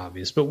pretty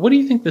obvious, but what do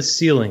you think the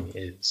ceiling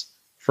is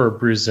for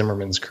Bruce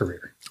Zimmerman's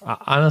career?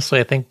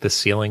 Honestly, I think the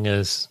ceiling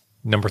is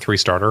number 3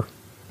 starter.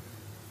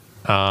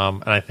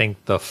 And I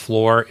think the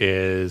floor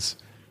is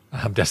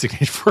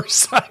designated for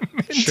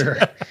assignment. Sure.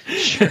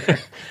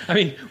 I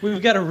mean,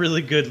 we've got a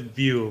really good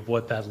view of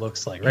what that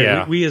looks like, right?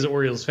 Yeah. We as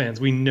Orioles fans,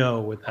 we know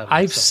what that looks like.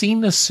 I've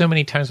seen this so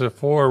many times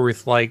before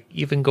with, like,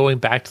 even going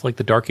back to, like,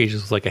 the dark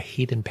ages with, like, a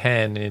Hayden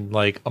Penn and,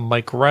 like, a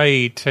Mike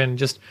Wright, and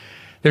just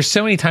there's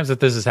so many times that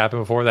this has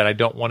happened before that I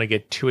don't want to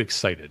get too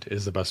excited,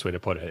 is the best way to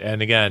put it.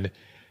 And again,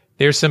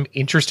 there's some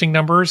interesting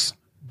numbers,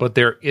 but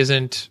there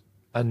isn't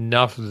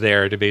enough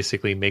there to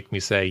basically make me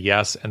say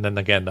yes. And then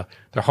again,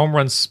 the home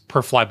runs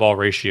per fly ball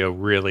ratio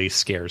really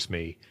scares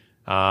me.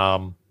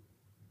 So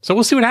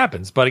we'll see what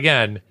happens. But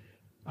again,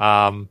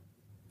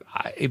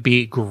 it'd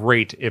be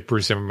great if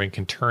Bruce Zimmerman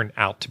can turn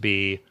out to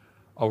be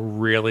a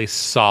really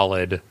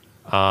solid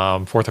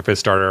 4th or 5th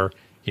starter.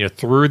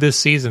 Through this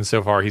season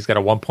so far, he's got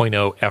a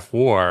 1.0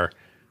 FWAR.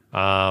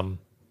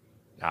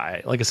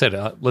 Like I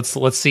said,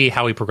 let's see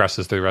how he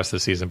progresses through the rest of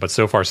the season. But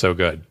so far, so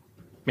good.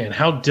 Man,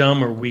 how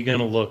dumb are we going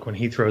to look when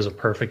he throws a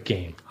perfect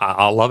game?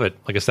 I'll love it.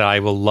 Like I said,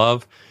 I will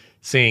love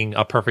seeing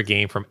a perfect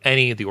game from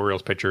any of the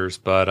Orioles pitchers.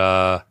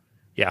 But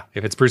yeah,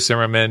 if it's Bruce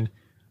Zimmerman,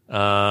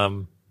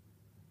 I'll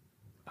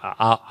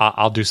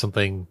do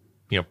something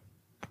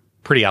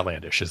pretty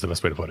outlandish is the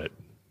best way to put it.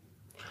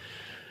 All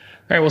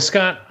right. Well,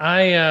 Scott,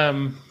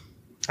 I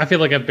feel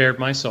like I've bared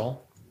my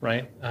soul,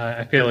 right?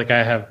 I feel like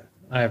I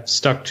have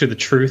stuck to the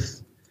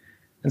truth.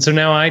 And so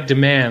now I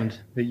demand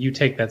that you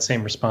take that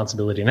same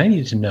responsibility. And I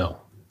need to know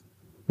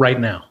right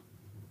now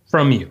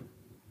from you,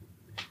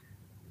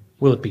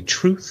 will it be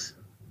truth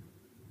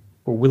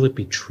or will it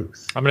be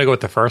truth? I'm going to go with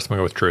the first. I'm going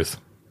to go with truth.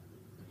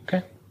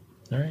 Okay.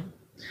 All right.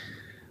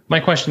 My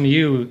question to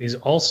you is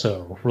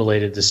also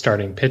related to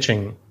starting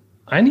pitching.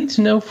 I need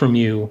to know from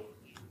you,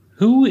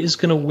 who is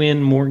going to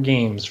win more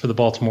games for the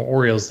Baltimore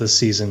Orioles this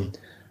season,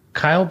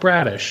 Kyle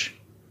Bradish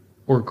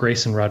or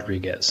Grayson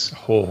Rodriguez?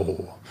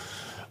 Oh.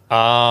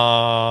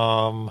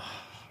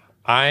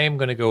 I'm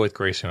going to go with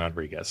Grayson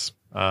Rodriguez.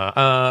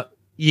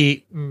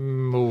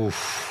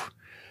 Oof.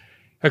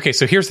 Okay,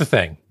 so here's the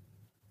thing.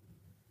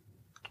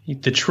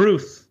 The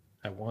truth.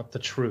 I want the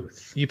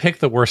truth. You pick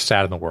the worst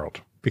stat in the world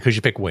because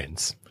you pick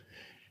wins,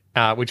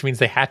 which means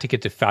they had to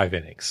get to 5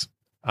 innings.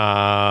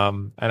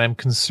 And I'm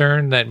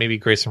concerned that maybe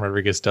Grayson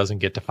Rodriguez doesn't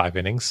get to 5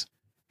 innings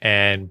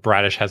and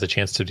Bradish has a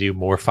chance to do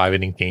more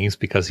 5-inning games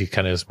because he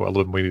kind of is a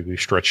little maybe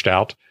stretched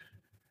out.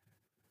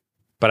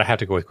 But I have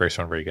to go with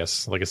Grayson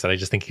Rodriguez. Like I said, I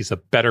just think he's a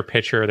better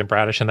pitcher than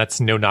Bradish, and that's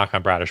no knock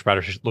on Bradish.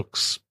 Bradish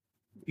looks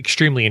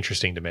extremely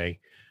interesting to me.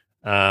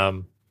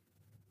 But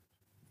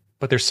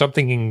there's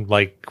something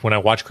like when I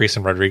watch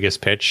Grayson Rodriguez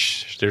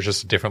pitch, there's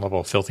just a different level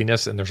of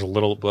filthiness, and there's a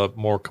little bit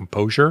more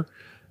composure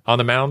on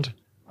the mound.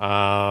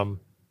 And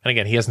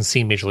again, he hasn't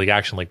seen Major League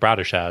action like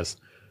Bradish has.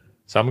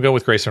 So I'm going to go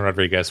with Grayson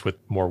Rodriguez with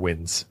more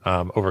wins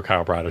over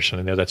Kyle Bradish.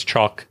 And I know that's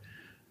chalk,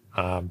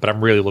 but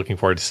I'm really looking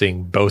forward to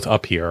seeing both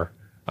up here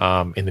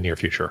in the near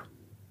future.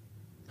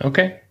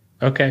 Okay,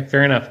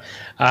 fair enough.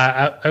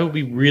 I would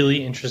be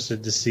really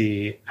interested to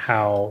see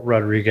how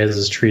Rodriguez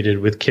is treated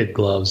with kid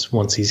gloves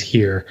once he's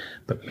here.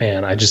 But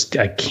man, I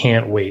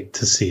can't wait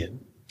to see it.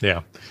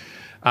 Yeah.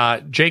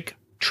 Jake,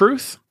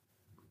 truth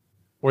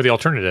or the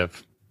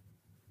alternative?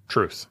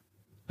 Truth.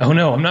 Oh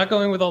no, I'm not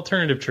going with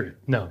alternative truth.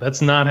 No,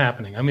 that's not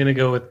happening. I'm going to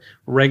go with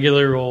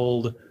regular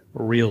old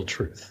real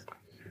truth.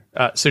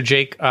 So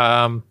Jake,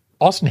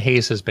 Austin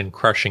Hayes has been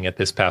crushing it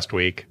this past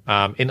week.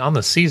 And on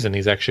the season,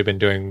 he's actually been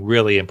doing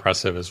really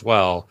impressive as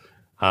well.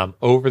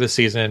 Over the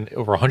season,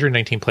 over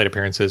 119 plate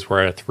appearances,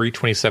 we're at a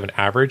 327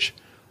 average,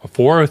 a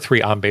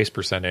 403 on-base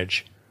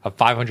percentage, a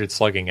 500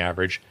 slugging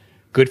average,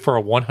 good for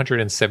a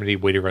 170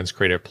 weighted runs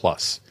created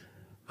plus.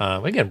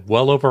 Again,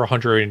 well over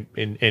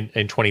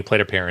 120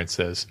 plate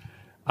appearances.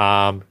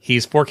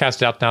 He's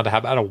forecasted out now to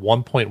have about a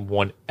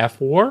 1.1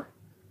 FWAR.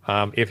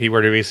 If he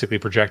were to basically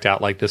project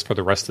out like this for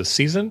the rest of the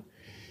season,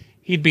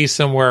 he'd be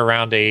somewhere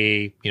around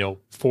a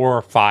 4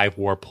 or 5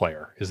 WAR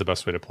player is the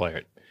best way to play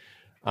it.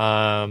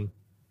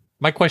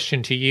 My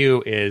question to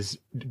you is,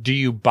 do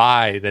you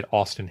buy that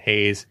Austin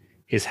Hayes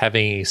is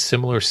having a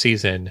similar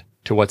season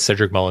to what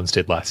Cedric Mullins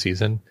did last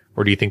season?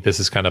 Or do you think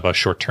this is kind of a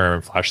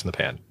short-term flash in the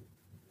pan?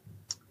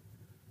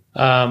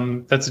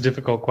 That's a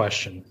difficult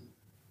question.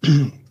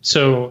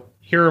 So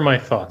here are my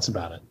thoughts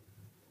about it.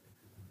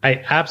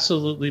 I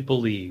absolutely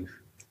believe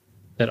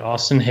that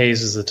Austin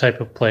Hayes is the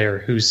type of player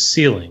whose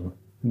ceiling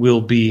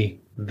will be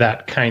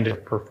that kind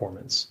of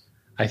performance.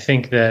 I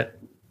think that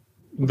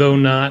though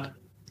not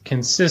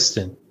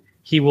consistent,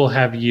 he will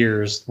have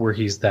years where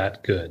he's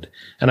that good.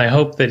 And I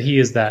hope that he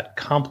is that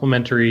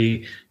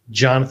complementary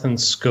Jonathan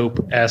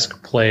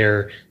Scope-esque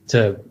player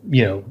to,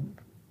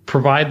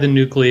 provide the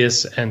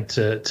nucleus and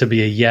to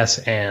be a yes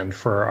and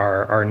for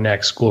our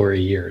next glory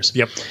years.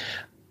 Yep.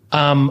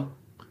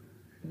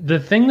 The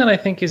thing that I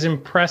think is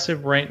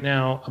impressive right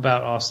now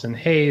about Austin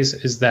Hayes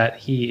is that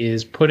he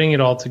is putting it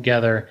all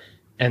together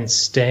and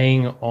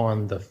staying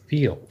on the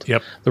field.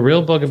 Yep. The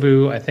real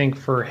bugaboo, I think,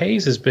 for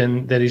Hayes has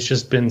been that he's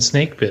just been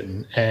snake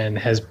bitten and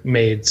has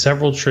made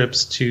several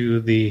trips to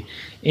the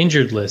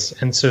injured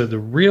list. And so the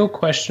real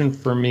question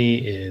for me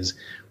is,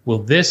 will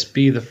this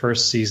be the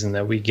first season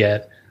that we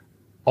get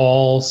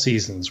all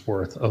seasons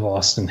worth of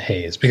Austin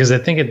Hayes? Because I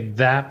think at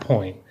that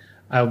point,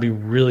 I'll be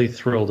really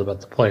thrilled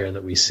about the player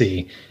that we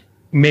see.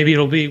 Maybe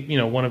it'll be,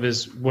 one of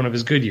his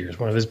good years,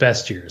 one of his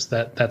best years.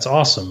 That's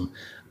awesome.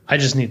 I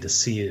just need to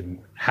see him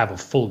have a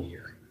full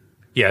year.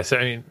 Yes,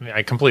 I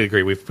completely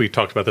agree. We've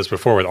talked about this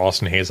before with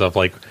Austin Hayes of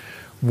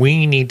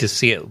we need to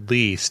see at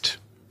least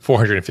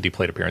 450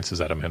 plate appearances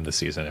out of him this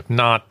season. If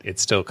not,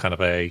 it's still kind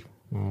of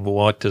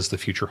what does the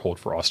future hold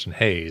for Austin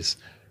Hayes?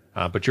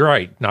 But you're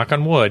right. Knock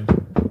on wood.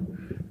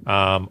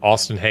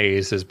 Austin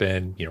Hayes has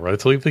been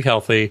relatively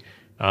healthy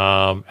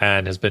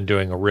and has been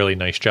doing a really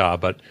nice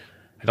job. But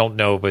I don't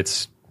know if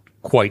it's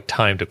quite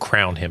time to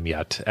crown him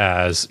yet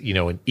as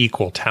an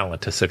equal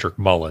talent to Cedric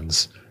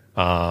Mullins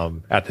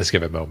at this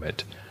given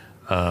moment.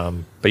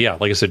 But yeah,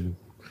 like I said,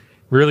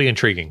 really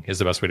intriguing is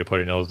the best way to put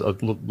it.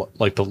 I'd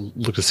like to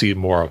look to see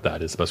more of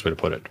that is the best way to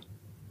put it.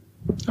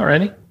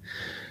 Alrighty.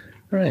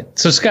 All right.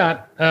 So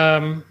Scott,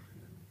 I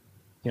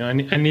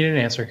need an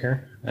answer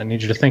here. I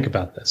need you to think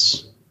about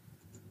this.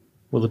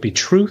 Will it be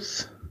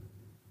truth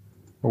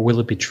or will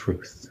it be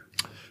truth?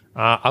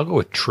 I'll go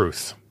with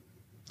truth.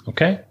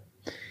 Okay.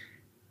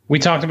 We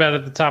talked about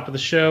it at the top of the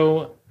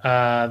show.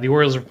 The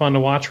Orioles are fun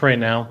to watch right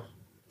now.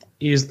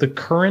 Is the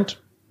current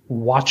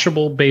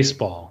watchable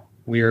baseball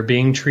we are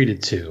being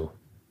treated to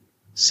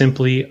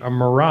simply a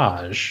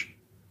mirage?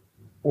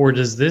 Or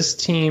does this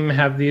team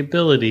have the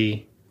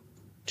ability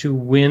to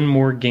win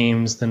more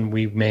games than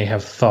we may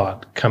have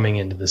thought coming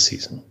into the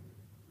season?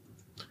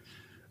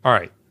 All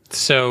right.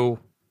 So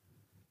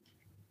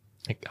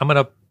I'm going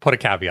to put a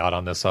caveat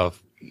on this I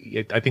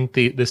think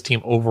this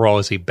team overall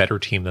is a better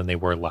team than they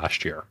were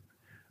last year.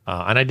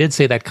 And I did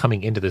say that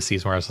coming into the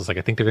season where I was just like,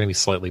 I think they're going to be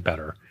slightly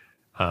better.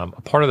 A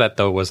part of that,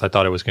 though, was I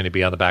thought it was going to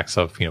be on the backs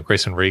of,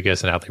 Grayson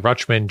Rodriguez and Adley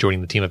Rutschman joining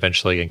the team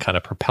eventually and kind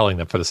of propelling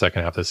them for the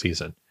second half of the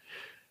season.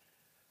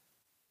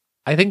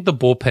 I think the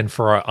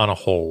bullpen on a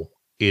whole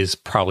is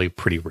probably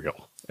pretty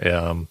real.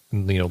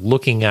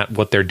 Looking at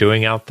what they're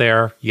doing out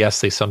there,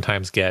 yes, they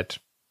sometimes get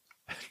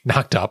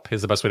knocked up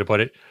is the best way to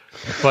put it.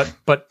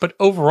 But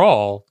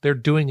overall, they're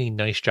doing a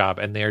nice job,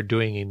 and they're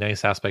doing a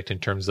nice aspect in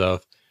terms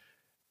of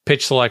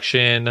pitch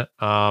selection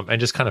and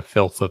just kind of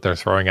filth that they're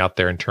throwing out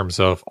there in terms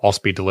of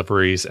all-speed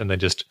deliveries and then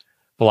just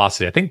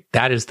velocity. I think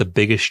that is the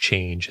biggest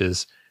change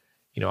is,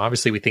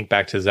 obviously we think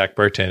back to Zach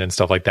Burton and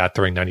stuff like that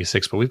throwing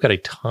 96, but we've got a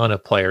ton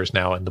of players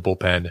now in the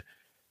bullpen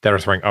that are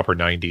throwing upper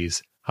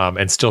 90s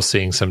and still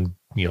seeing some,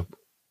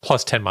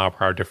 plus 10 mile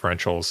per hour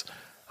differentials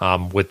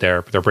with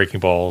their breaking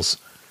balls.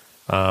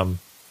 So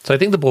I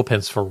think the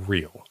bullpen's for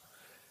real.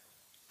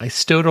 I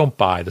still don't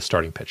buy the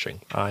starting pitching.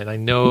 And I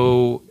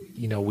know,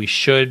 we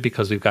should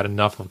because we've got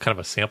enough of kind of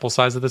a sample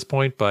size at this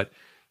point, but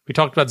we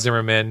talked about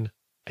Zimmerman.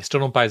 I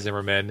still don't buy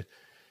Zimmerman.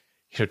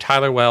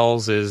 Tyler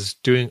Wells is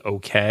doing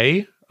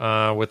okay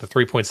with a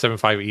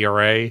 3.75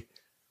 ERA. I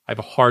have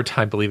a hard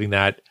time believing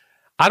that.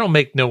 I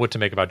don't know what to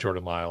make about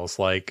Jordan Lyles.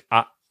 Like,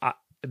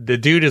 the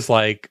dude is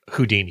like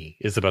Houdini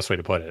is the best way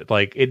to put it.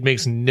 Like, it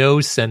makes no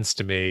sense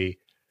to me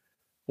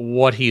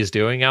what he's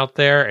doing out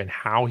there and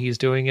how he's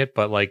doing it,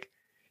 but like,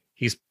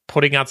 he's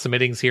putting out some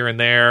innings here and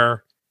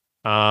there.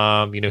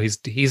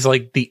 He's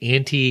like the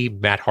anti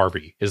Matt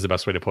Harvey is the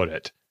best way to put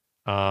it.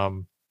 I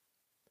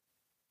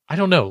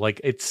don't know.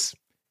 Like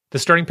the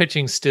starting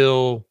pitching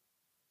still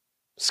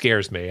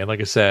scares me. And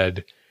like I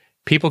said,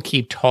 people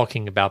keep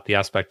talking about the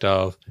aspect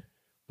of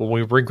when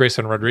we bring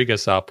Grayson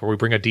Rodriguez up or we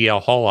bring a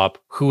DL Hall up,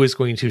 who is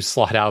going to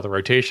slot out of the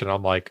rotation?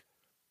 I'm like,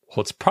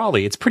 well, it's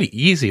pretty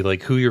easy.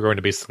 Like who you're going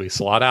to basically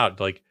slot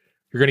out. Like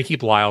you're going to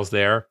keep Lyles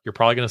there. You're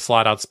probably going to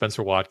slot out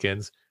Spencer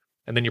Watkins.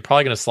 And then you're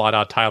probably going to slot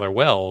out Tyler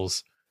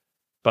Wells.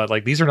 But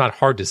like these are not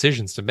hard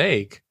decisions to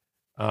make.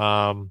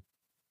 But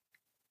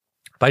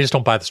I just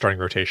don't buy the starting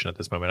rotation at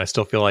this moment. I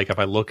still feel like if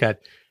I look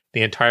at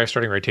the entire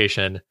starting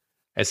rotation,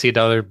 I see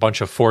another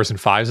bunch of 4s and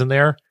 5s in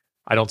there.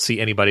 I don't see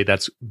anybody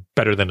that's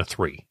better than a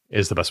 3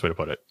 is the best way to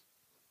put it.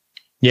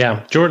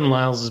 Yeah, Jordan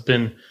Lyles has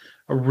been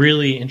a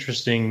really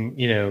interesting,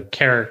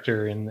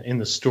 character in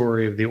the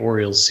story of the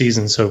Orioles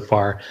season so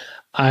far.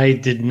 I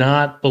did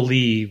not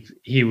believe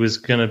he was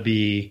going to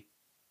be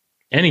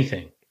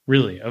anything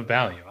really of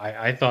value.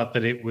 I thought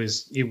that it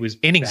was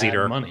innings bad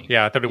eater money.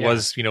 Yeah, I thought it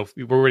was,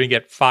 we were going to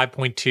get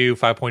 5.2,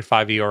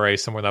 5.5 ERA,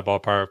 somewhere in that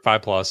ballpark,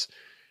 5+.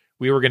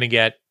 We were going to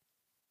get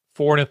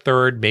 4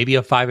 1/3, maybe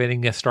a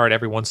 5-inning start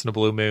every once in a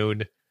blue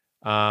moon.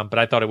 But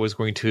I thought it was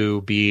going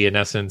to be, in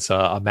essence,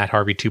 a Matt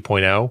Harvey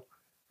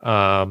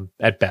 2.0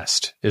 at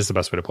best is the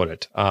best way to put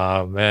it.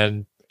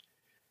 And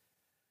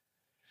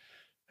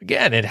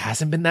again, it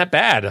hasn't been that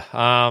bad.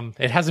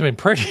 It hasn't been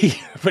pretty,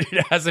 but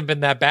it hasn't been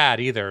that bad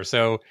either.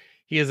 So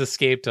he has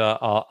escaped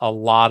a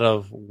lot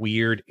of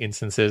weird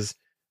instances.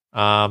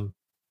 And,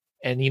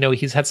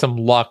 he's had some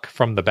luck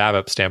from the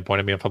BABIP standpoint.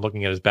 I mean, if I'm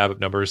looking at his BABIP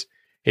numbers,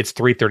 it's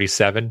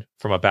 337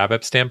 from a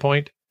BABIP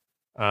standpoint.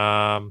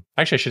 Actually,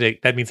 I should say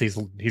that means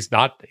he's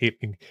not.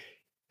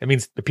 That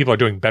means the people are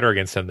doing better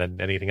against him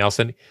than anything else.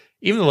 And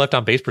even the left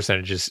on base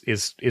percentage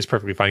is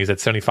perfectly fine. He's at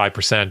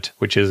 75%,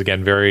 which is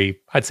again very,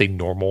 I'd say,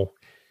 normal.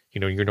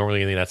 You're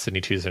normally in that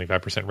 72 to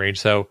 75% range.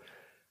 So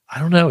I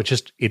don't know.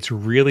 It's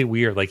really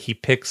weird. Like he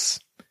gets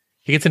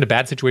into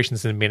bad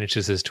situations and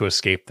manages to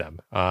escape them.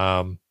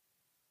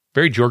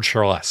 Very George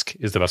Charles-esque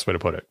is the best way to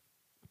put it.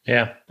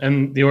 Yeah.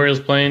 And the Orioles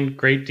playing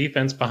great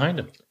defense behind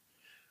him.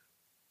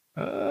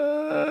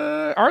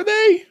 Are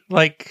they?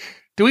 Like,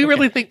 do we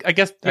really think, I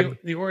guess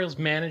the Orioles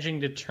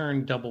managing to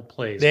turn double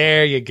plays.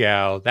 There you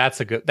go. That's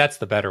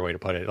the better way to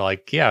put it.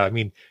 Like, yeah, I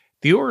mean,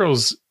 the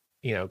Orioles,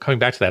 coming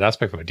back to that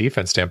aspect from a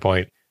defense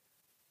standpoint,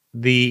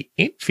 the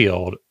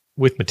infield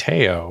with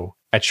Mateo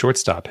at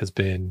shortstop has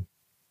been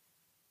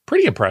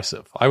pretty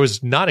impressive. I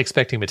was not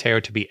expecting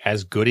Mateo to be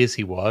as good as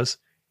he was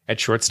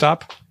at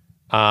shortstop.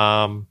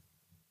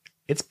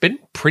 It's been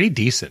pretty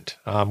decent,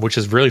 which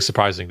is really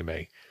surprising to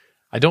me.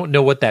 I don't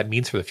know what that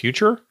means for the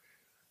future,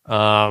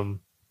 but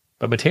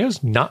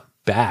Mateo's not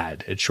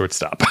bad at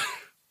shortstop.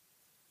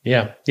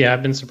 Yeah,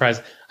 I've been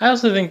surprised. I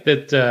also think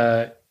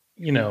that,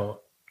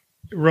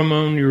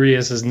 Ramon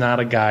Urias is not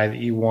a guy that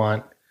you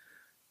want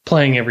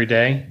playing every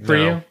day for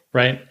you,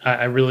 right?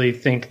 I really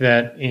think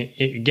that,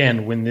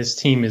 again, when this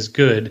team is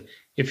good,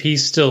 if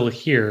he's still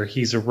here,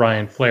 he's a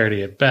Ryan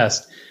Flaherty at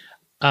best.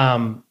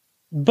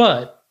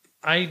 But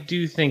I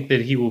do think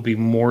that he will be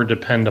more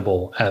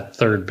dependable at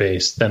third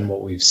base than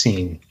what we've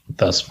seen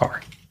thus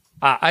far.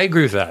 I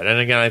agree with that. And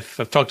again,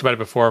 I've talked about it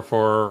before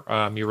for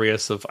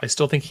Urias. I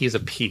still think he's a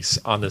piece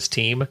on this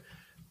team.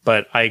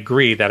 But I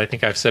agree that I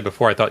think I've said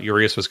before, I thought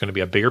Urias was going to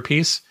be a bigger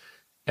piece.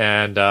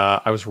 And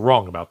I was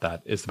wrong about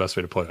that, is the best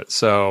way to put it.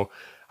 So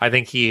I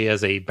think he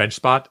has a bench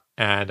spot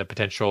and a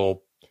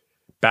potential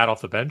bat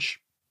off the bench.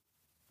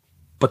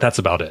 But that's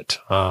about it,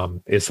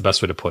 is the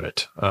best way to put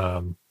it.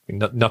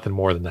 Nothing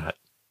more than that.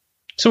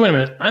 So wait a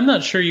minute. I'm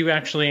not sure you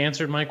actually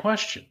answered my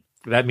question.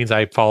 That means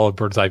I follow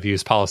Bird's Eye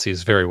View's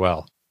policies very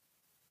well.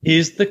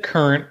 Is the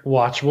current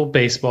watchable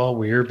baseball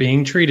we are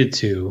being treated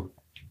to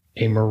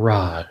a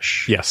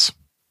mirage? Yes.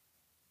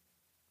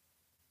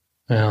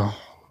 Well,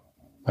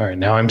 all right.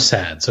 Now I'm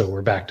sad. So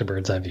we're back to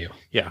Bird's Eye View.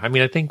 Yeah. I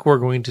mean, I think we're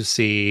going to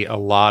see a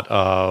lot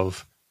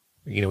of,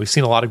 we've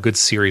seen a lot of good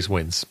series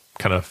wins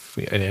kind of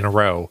in a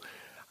row.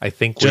 I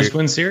think Just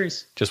win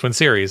series.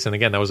 And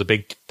again, that was a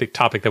big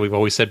topic that we've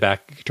always said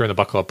back during the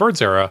Buckle Up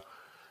Birds era.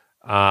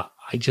 I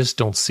just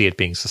don't see it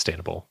being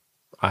sustainable.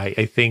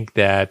 I think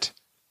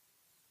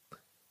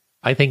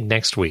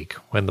next week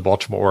when the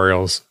Baltimore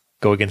Orioles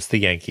go against the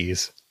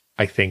Yankees,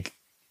 I think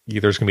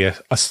there's going to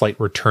be a slight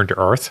return to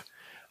earth,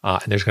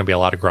 and there's going to be a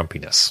lot of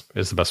grumpiness.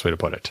 Is the best way to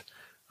put it,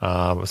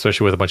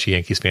 especially with a bunch of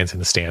Yankees fans in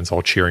the stands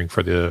all cheering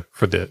for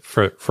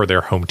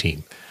their home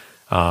team.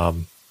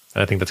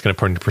 And I think that's going to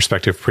put into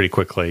perspective pretty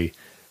quickly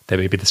that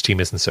maybe this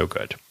team isn't so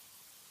good.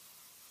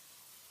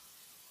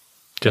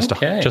 Just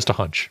a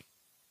hunch.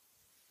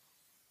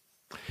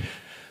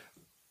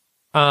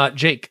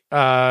 Jake,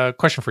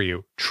 question for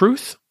you: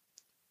 truth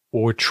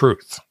or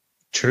truth?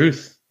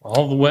 Truth,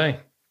 all the way.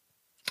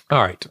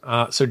 All right.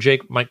 So,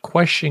 Jake, my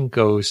question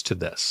goes to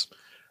this: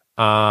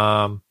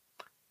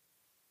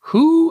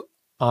 who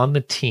on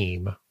the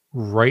team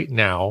right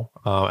now,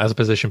 as a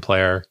position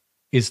player,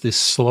 is the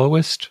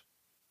slowest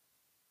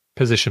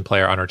position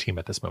player on our team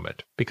at this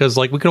moment? Because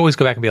we could always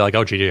go back and be like,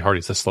 oh, JJ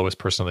Hardy's the slowest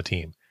person on the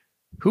team.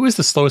 Who is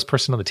the slowest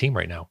person on the team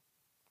right now?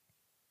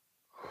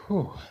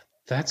 Whew,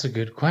 that's a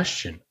good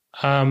question.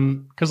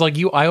 Because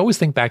I always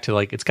think back to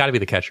it's got to be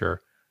the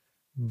catcher.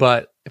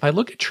 But if I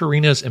look at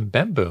Chirinos and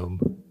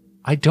Bemboom,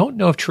 I don't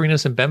know if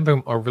Chirinos and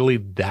Bemboom are really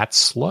that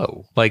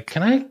slow.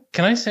 Can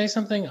I say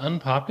something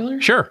unpopular?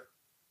 Sure.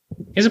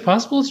 Is it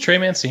possible it's Trey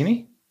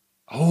Mancini?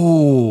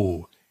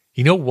 Oh,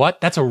 you know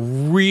what? That's a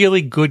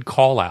really good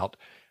call out.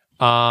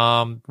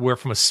 Where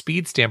from a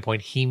speed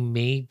standpoint, he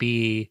may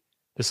be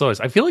the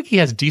slowest. I feel like he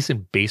has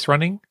decent base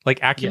running,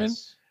 acumen.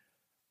 Yes.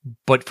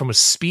 But from a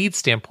speed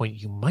standpoint,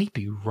 you might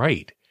be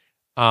right.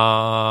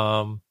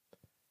 So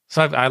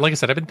like I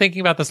said, I've been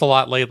thinking about this a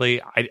lot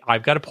lately.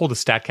 I've got to pull the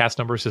StatCast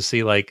numbers to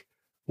see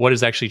what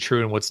is actually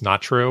true and what's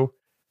not true.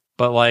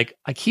 But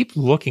I keep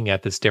looking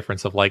at this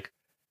difference of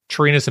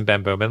Chirinos and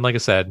Bemboom, and like I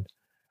said,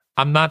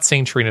 I'm not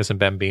saying Chirinos and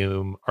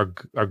Bemboom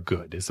are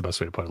good. Is the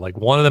best way to put it.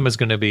 One of them is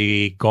going to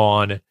be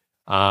gone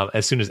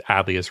as soon as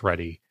Adley is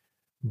ready.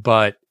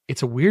 But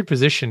it's a weird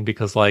position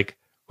because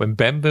when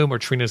Bemboom or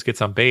Chirinos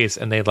gets on base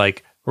and they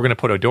we're going to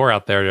put Odor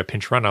out there to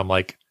pinch run, I'm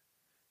like,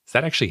 is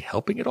that actually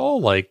helping at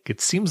all?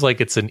 It seems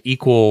like it's an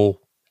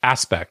equal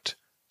aspect.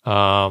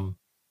 But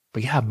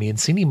yeah,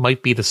 Mancini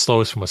might be the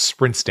slowest from a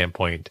sprint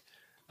standpoint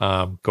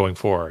going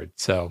forward.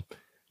 So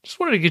just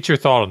wanted to get your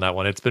thought on that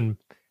one. It's been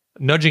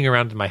nudging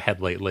around in my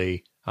head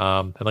lately.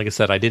 And like I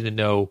said, I didn't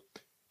know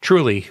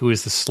truly who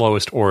is the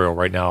slowest Oriole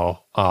right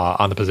now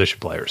on the position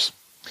players.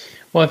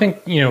 Well, I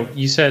think,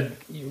 you said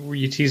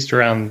you teased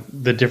around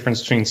the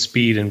difference between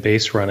speed and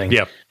base running.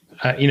 Yep.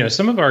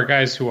 Some of our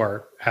guys who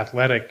are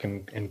athletic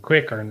and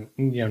quick are,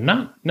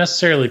 not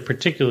necessarily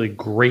particularly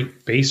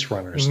great base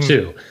runners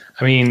too.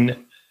 I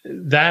mean,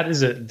 that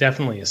is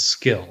definitely a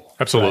skill.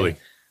 Absolutely.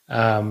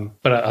 Right?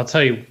 But I'll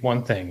tell you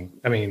one thing.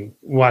 I mean,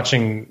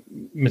 watching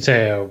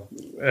Mateo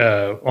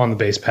on the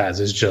base pads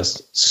is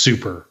just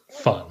super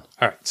fun.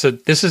 All right, so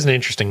this is an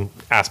interesting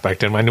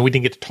aspect, and I know we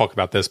didn't get to talk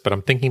about this, but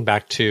I'm thinking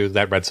back to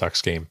that Red Sox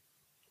game,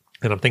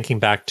 and I'm thinking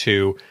back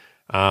to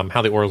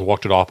how the Orioles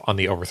walked it off on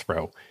the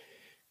overthrow.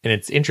 And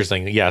it's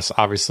interesting. Yes,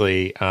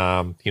 obviously,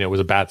 it was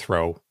a bad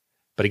throw,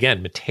 but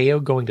again, Mateo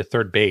going to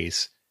third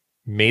base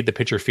made the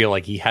pitcher feel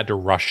like he had to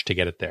rush to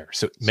get it there.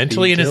 So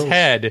mentally in his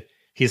head,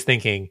 he's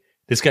thinking,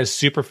 this guy's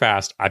super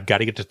fast. I've got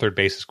to get to third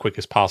base as quick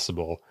as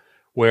possible.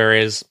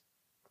 Whereas,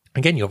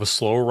 again, you have a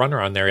slower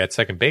runner on there at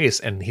second base,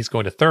 and he's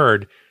going to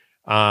third.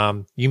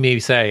 You may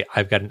say,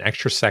 I've got an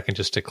extra second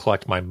just to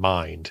collect my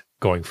mind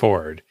going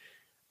forward.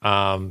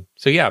 So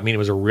yeah, I mean, it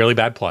was a really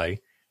bad play.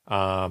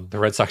 The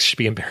Red Sox should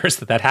be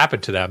embarrassed that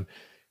happened to them.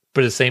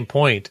 But at the same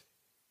point,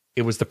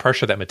 it was the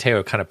pressure that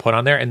Mateo kind of put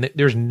on there. And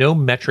there's no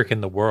metric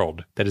in the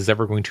world that is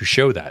ever going to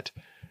show that.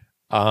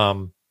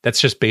 That's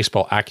just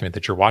baseball acumen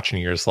that you're watching.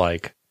 And you're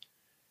just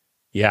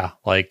yeah,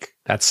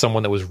 that's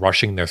someone that was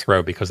rushing their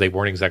throw because they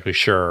weren't exactly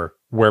sure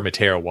where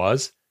Mateo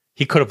was.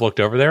 He could have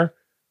looked over there,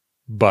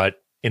 but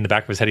in the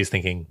back of his head, he's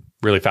thinking,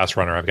 really fast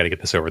runner, I've got to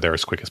get this over there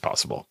as quick as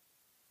possible.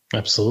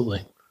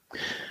 Absolutely.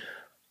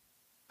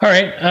 All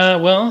right.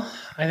 Well,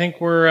 I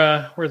think we're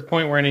at the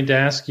point where I need to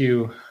ask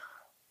you,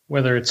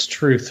 whether it's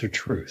truth or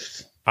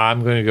truth.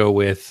 I'm going to go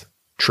with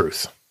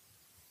truth.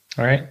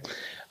 All right.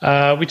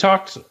 We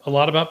talked a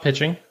lot about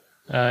pitching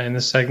in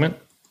this segment,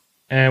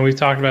 and we've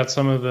talked about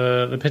some of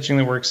the pitching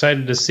that we're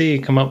excited to see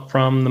come up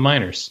from the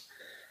minors.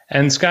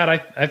 And Scott,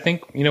 I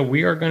think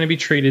we are going to be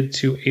treated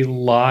to a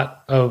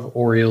lot of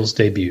Orioles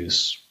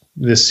debuts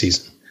this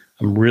season.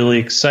 I'm really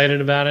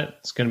excited about it.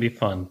 It's going to be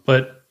fun.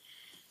 But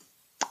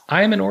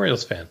I am an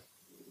Orioles fan,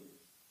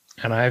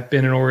 and I've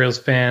been an Orioles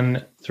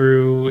fan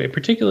through a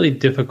particularly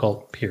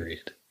difficult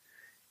period.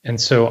 And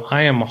so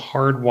I am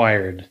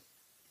hardwired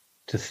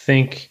to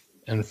think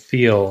and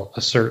feel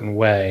a certain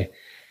way.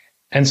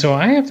 And so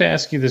I have to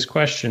ask you this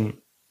question.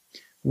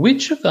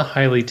 Which of the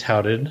highly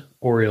touted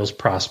Orioles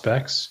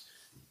prospects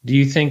do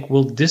you think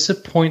will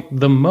disappoint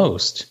the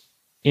most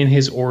in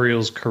his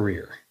Orioles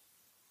career?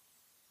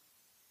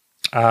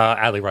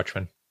 Adley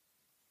Rutschman.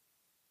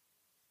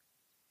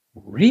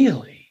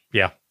 Really?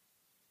 Yeah.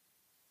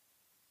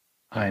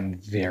 I'm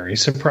very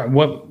surprised.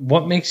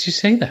 What makes you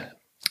say that?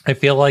 I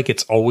feel like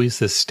it's always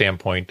this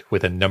standpoint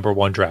with a number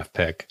 1 draft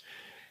pick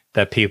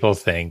that people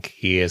think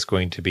he is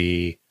going to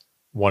be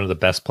one of the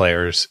best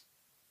players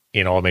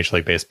in all of Major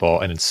League Baseball,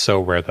 and it's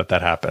so rare that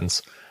that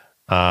happens.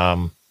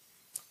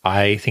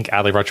 I think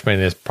Adley Rutschman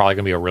is probably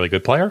going to be a really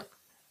good player.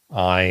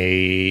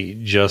 I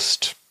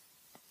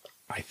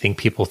think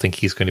people think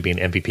he's going to be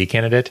an MVP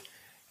candidate,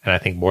 and I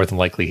think more than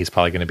likely he's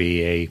probably going to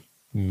be a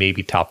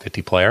maybe top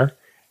 50 player.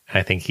 And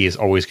I think he is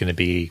always going to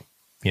be,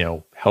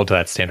 held to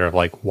that standard of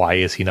like, why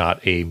is he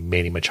not a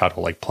Manny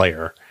Machado-like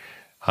player?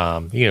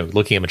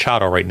 Looking at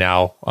Machado right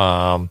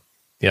now,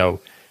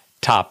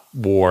 top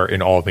WAR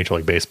in all of Major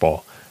League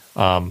Baseball.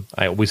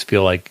 I always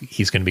feel like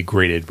he's going to be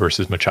graded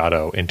versus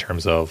Machado in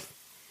terms of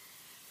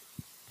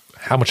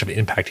how much of an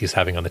impact he's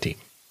having on the team.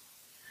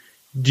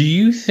 Do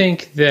you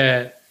think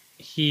that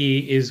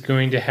he is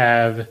going to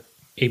have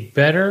a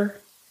better,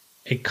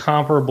 a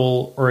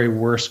comparable, or a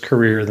worse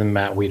career than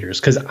Matt Wieters?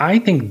 Because I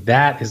think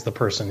that is the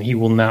person he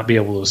will not be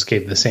able to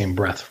escape the same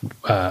breath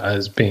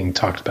as being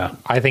talked about.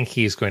 I think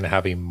he's going to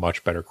have a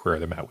much better career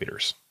than Matt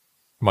Wieters.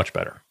 Much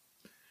better.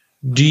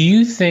 Do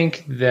you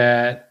think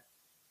that,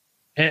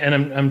 and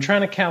I'm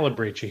trying to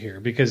calibrate you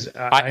here because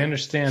I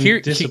understand.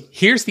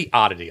 Here's the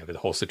oddity of the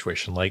whole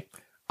situation. Like,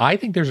 I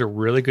think there's a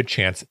really good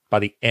chance by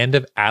the end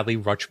of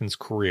Adley Rutschman's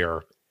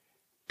career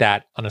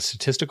that on a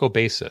statistical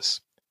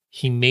basis,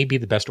 he may be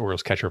the best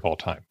Orioles catcher of all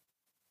time.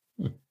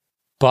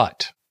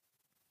 But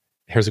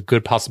there's a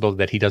good possibility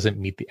that he doesn't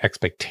meet the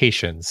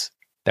expectations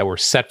that were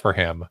set for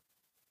him.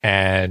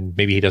 And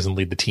maybe he doesn't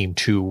lead the team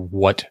to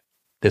what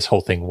this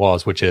whole thing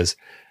was, which is,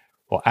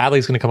 well,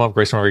 Adley's going to come up,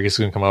 Grayson Rodriguez is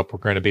going to come up. We're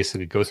going to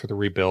basically go through the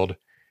rebuild,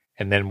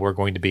 and then we're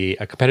going to be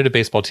a competitive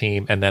baseball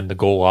team. And then the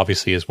goal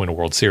obviously is win a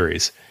World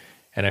Series.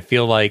 And I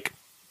feel like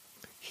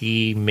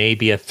he may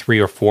be a 3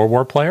 or 4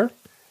 WAR player.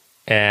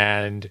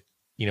 And,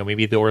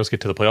 maybe the Orioles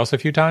get to the playoffs a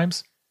few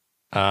times.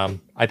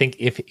 I think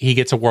if he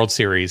gets a World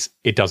Series,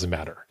 it doesn't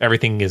matter.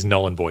 Everything is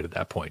null and void at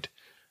that point.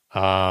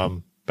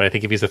 But I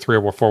think if he's a 3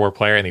 or 4 WAR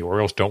player and the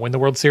Orioles don't win the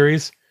World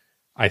Series,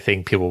 I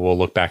think people will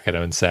look back at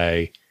him and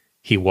say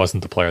he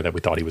wasn't the player that we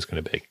thought he was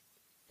going to be.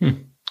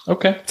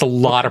 Okay. It's a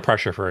lot of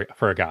pressure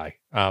for a guy.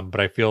 But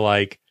I feel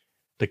like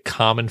the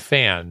common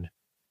fan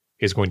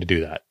is going to do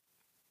that.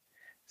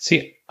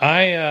 See,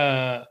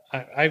 I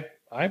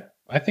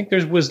think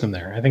there's wisdom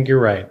there. I think you're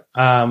right.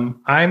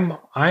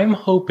 I'm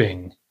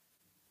hoping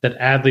that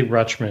Adley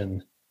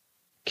Rutschman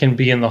can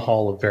be in the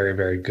Hall of Very,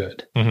 Very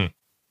Good. Mm-hmm.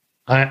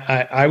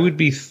 I would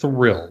be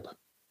thrilled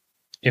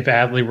if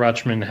Adley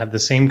Rutschman had the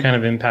same kind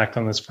of impact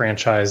on this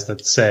franchise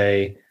that,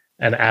 say,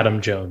 an Adam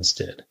Jones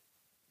did.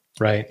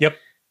 Right? Yep.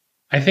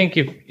 I think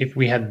if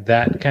we had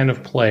that kind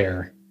of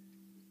player,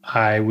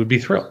 I would be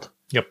thrilled.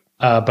 Yep.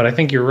 But I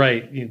think you're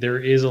right. There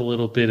is a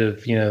little bit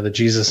of, the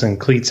Jesus and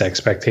cleats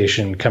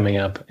expectation coming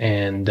up.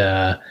 And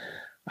I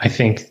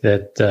think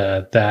that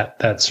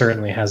that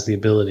certainly has the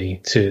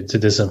ability to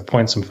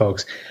disappoint some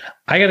folks.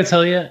 I got to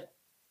tell you,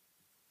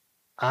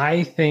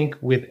 I think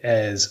with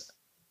as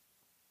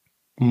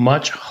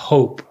much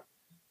hope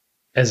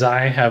as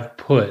I have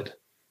put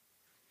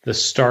the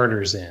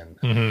starters in,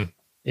 Mm-hmm.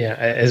 yeah,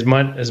 as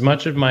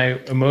much of my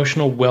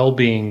emotional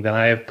well-being that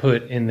I have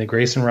put in the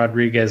Grayson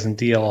Rodriguez and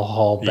DL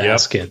Hall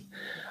basket,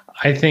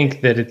 I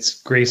think that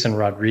it's Grayson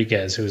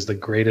Rodriguez who is the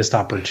greatest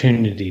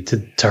opportunity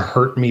to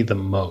hurt me the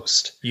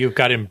most. You've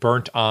got him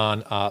burnt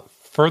on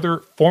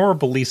former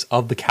beliefs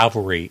of the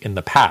Cavalry in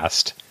the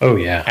past. Oh,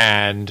 yeah.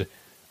 And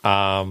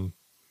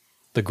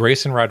the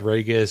Grayson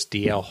Rodriguez,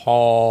 DL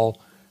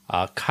Hall,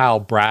 Kyle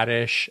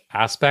Bradish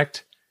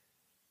aspect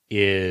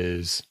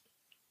is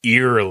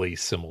eerily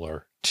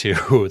similar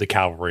to the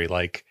Cavalry,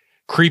 like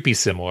creepy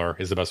similar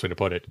is the best way to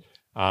put it.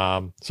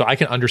 So I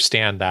can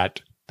understand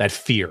that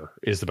fear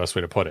is the best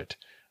way to put it.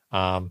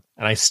 And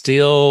I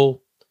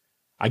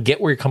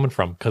get where you're coming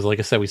from, because like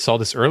I said, we saw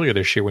this earlier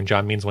this year when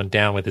John Means went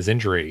down with his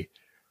injury.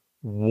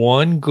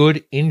 One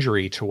good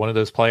injury to one of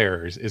those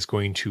players is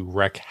going to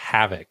wreak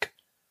havoc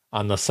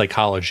on the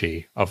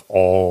psychology of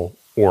all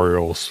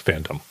Orioles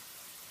fandom.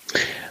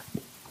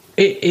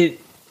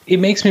 it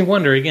makes me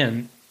wonder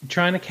again,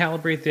 trying to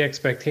calibrate the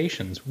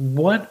expectations.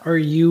 What are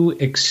you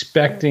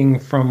expecting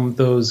from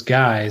those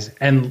guys?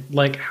 And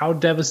like, how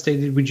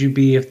devastated would you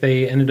be if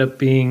they ended up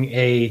being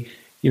a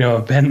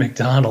Ben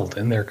McDonald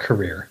in their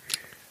career?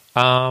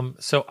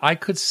 So I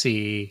could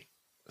see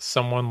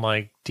someone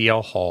like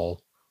DL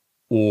Hall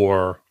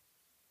or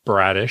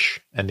Bradish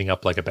ending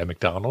up like a Ben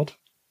McDonald.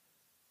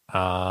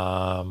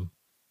 I'm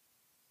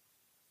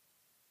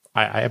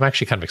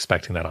actually kind of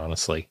expecting that,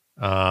 honestly.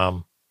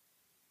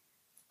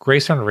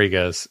 Grayson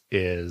Rodriguez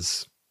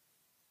is,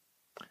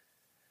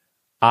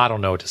 I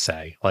don't know what to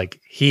say.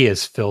 Like, he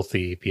is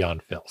filthy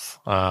beyond filth.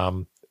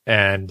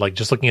 And like,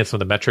 just looking at some of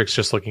the metrics,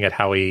 just looking at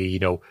how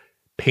he,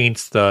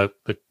 paints the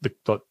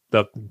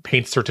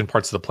paints certain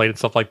parts of the plate and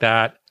stuff like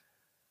that.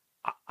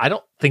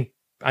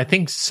 I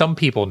think some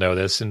people know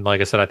this. And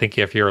like I said, I think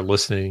if you're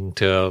listening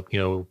to,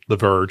 The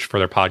Verge for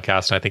their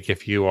podcast, and I think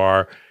if you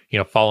are,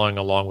 following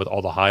along with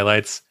all the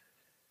highlights,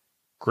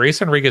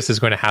 Grayson Rodriguez is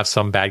going to have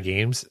some bad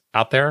games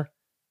out there.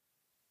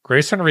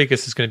 Grayson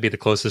Rodriguez is going to be the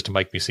closest to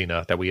Mike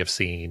Mussina that we have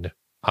seen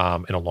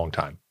in a long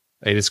time.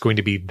 It is going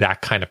to be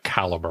that kind of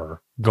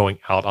caliber going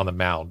out on the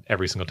mound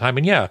every single time.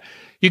 And yeah,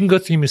 you can go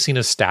through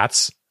Mussina's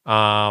stats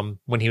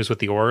when he was with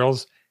the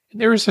Orioles.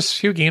 And there was just a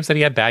few games that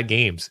he had bad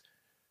games.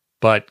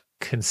 But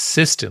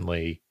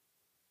consistently,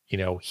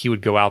 he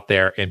would go out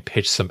there and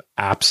pitch some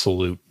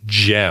absolute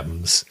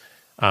gems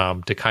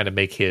to kind of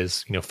make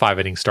his,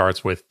 5-inning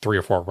starts with 3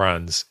 or 4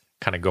 runs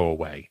kind of go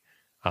away.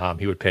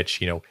 He would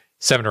pitch,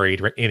 7 or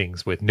 8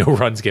 innings with no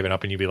runs given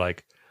up, and you'd be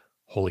like,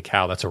 holy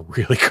cow, that's a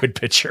really good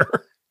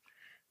pitcher.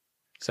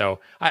 So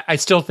I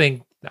still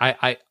think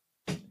I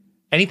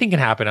anything can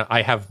happen.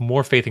 I have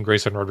more faith in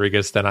Grayson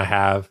Rodriguez than I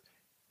have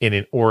in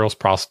an Orioles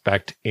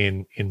prospect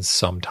in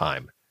some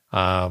time.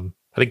 I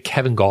think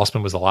Kevin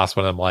Gausman was the last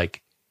one. I'm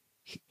like,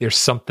 there's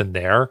something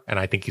there, and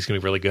I think he's going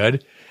to be really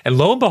good. And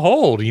lo and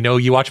behold,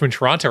 you watch him in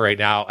Toronto right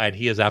now, and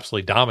he is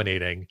absolutely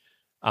dominating.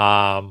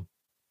 But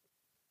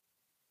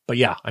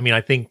yeah, I mean,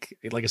 I think,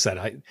 like I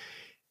said,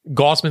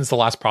 Gausman's the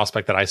last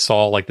prospect that I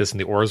saw like this in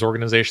the Orioles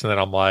organization that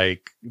I'm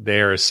like,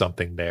 there is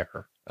something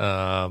there.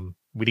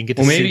 We didn't get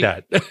to see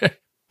that,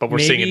 but we're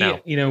seeing it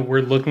now.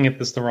 We're looking at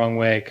this the wrong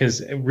way,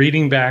 because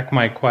reading back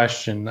my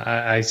question,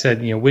 I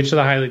said, which of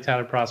the highly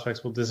touted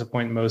prospects will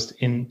disappoint most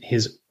in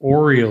his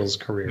Orioles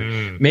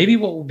career? Maybe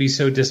what will be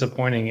so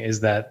disappointing is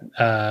that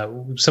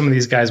some of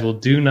these guys will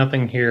do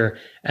nothing here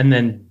and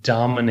then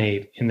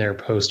dominate in their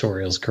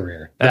post-Orioles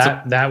career.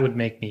 That would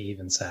make me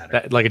even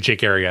sadder. Like a Jake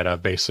Arrieta,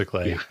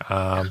 basically.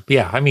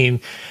 Yeah. I mean,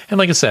 and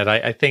like I said,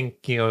 I think,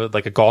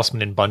 like a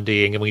Gausman and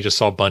Bundy, and we just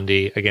saw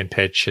Bundy again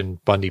pitch,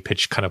 and Bundy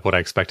pitched kind of what I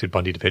expected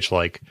Bundy to pitch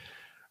like.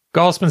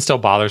 Gausman still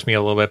bothers me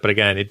a little bit, but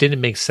again, it didn't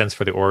make sense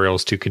for the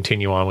Orioles to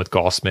continue on with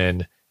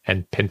Gausman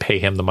and pay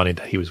him the money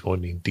that he was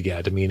willing to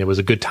get. I mean, it was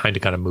a good time to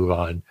kind of move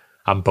on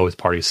both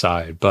parties'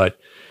 side. But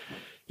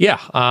yeah,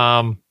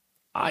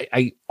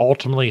 I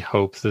ultimately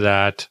hope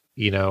that,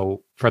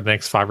 for the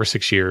next 5 or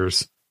 6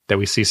 years, that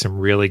we see some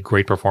really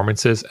great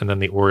performances, and then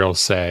the Orioles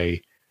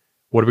say,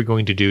 what are we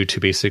going to do to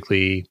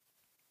basically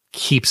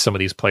keep some of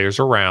these players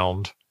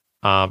around?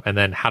 And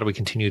then how do we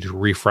continue to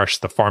refresh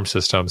the farm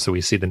system so we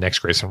see the next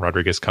Grayson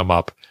Rodriguez come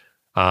up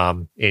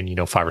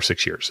in 5 or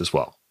 6 years as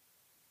well?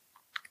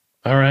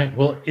 All right.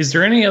 Well, is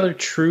there any other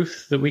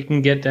truth that we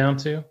can get down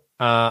to?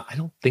 I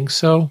don't think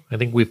so. I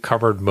think we've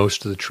covered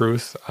most of the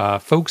truth.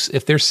 Folks,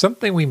 if there's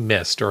something we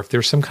missed, or if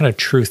there's some kind of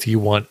truth you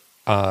want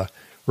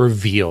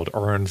revealed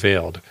or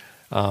unveiled,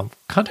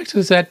 contact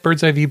us at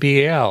Bird's Eye View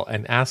BAL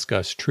and ask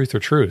us truth or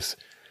truth,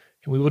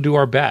 and we will do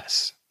our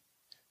best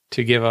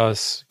to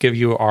give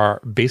you our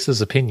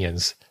baseless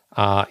opinions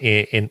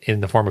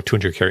in the form of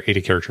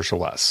 280 characters or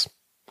less.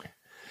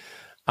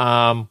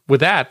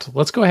 With that,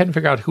 let's go ahead and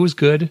figure out who's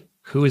good,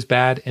 who is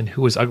bad, and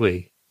who is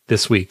ugly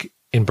this week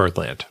in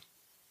Birdland.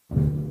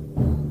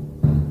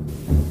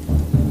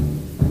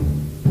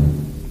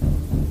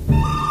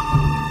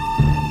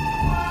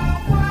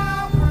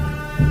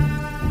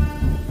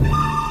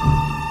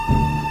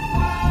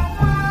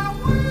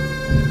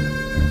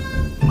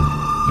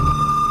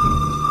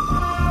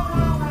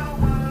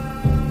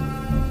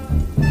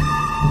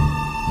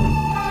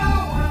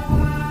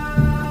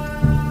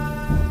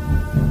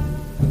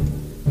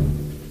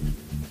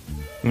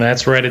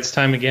 That's right. It's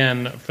time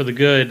again for the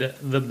good,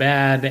 the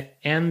bad,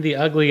 and the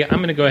ugly. I'm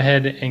going to go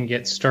ahead and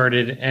get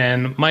started.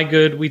 And my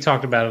good, we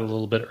talked about it a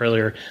little bit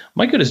earlier.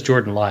 My good is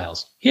Jordan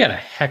Lyles. He had a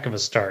heck of a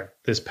start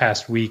this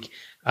past week.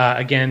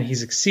 Again,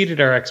 he's exceeded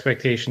our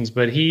expectations,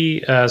 but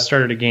he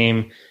started a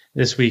game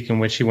this week in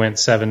which he went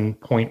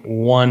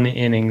 7.1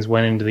 innings,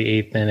 went into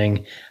the 8th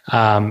inning.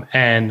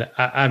 And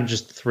I'm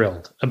just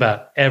thrilled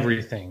about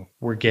everything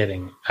we're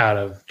getting out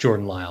of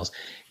Jordan Lyles.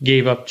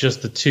 Gave up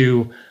just the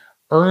 2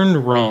 earned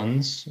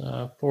runs,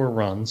 4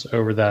 runs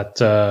over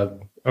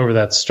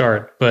that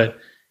start. But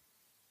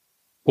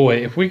boy,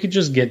 if we could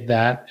just get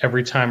that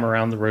every time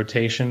around the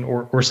rotation,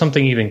 or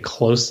something even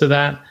close to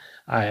that,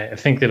 I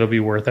think that'll be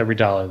worth every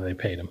dollar they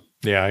paid him.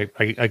 Yeah,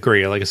 I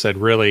agree. Like I said,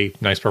 really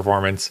nice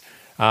performance.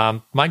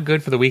 My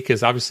good for the week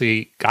is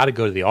obviously got to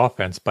go to the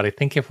offense, but I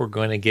think if we're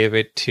going to give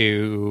it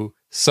to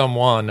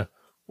someone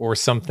or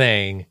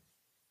something,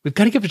 we've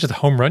got to give it to the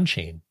home run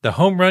chain. The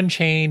home run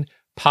chain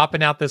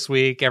popping out this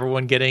week,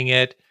 everyone getting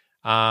it.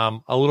 A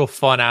little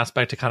fun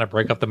aspect to kind of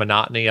break up the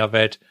monotony of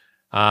it.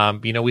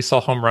 We saw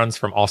home runs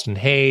from Austin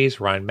Hayes,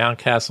 Ryan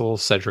Mountcastle,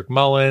 Cedric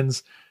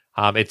Mullins.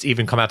 It's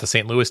even come out to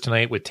St. Louis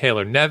tonight with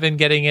Taylor Nevin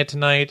getting it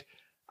tonight.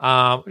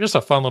 Just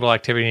a fun little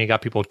activity. You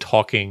got people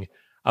talking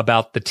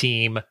about the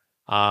team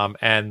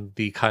and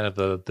the kind of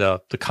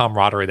the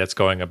camaraderie that's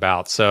going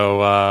about.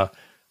 So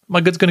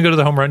my good's going to go to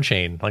the home run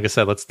chain. Like I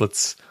said,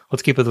 let's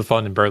keep it the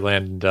fun in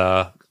Birdland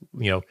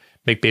and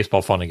make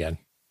baseball fun again.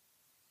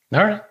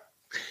 All right.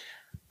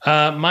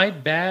 My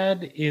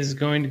bad is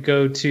going to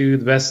go to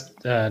the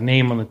best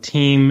name on the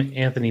team,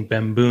 Anthony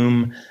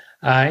Bemboom.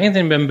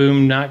 Anthony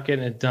Bemboom not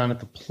getting it done at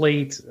the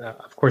plate.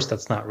 Of course,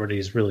 that's not what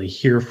he's really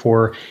here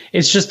for.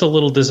 It's just a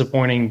little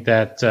disappointing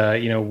that,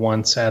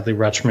 once Adley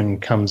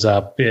Rutschman comes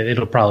up,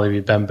 it'll probably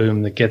be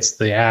Bemboom that gets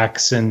the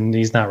axe, and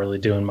he's not really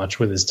doing much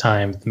with his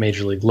time at the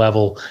major league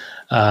level.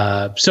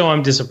 So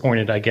I'm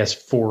disappointed, I guess,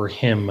 for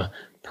him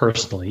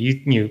personally.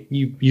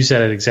 You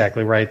said it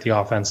exactly right. The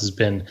offense has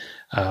been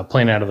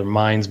playing out of their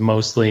minds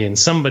mostly, and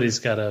somebody's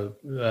got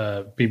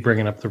to be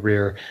bringing up the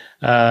rear.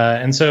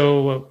 And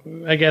so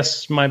I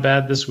guess my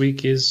bad this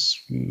week is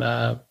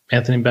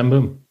Anthony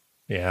Bemboom.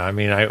 Yeah, I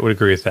mean, I would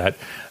agree with that.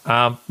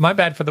 My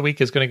bad for the week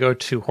is going to go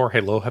to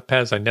Jorge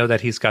Lopez. I know that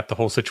he's got the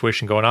whole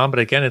situation going on, but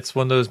again, it's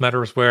one of those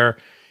matters where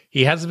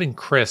he hasn't been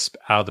crisp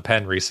out of the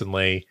pen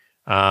recently.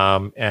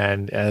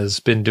 And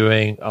has been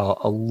doing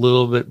a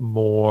little bit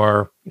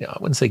more, I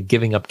wouldn't say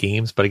giving up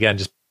games, but again,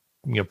 just,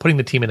 putting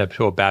the team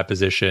into a bad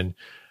position.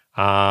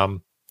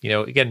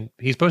 Again,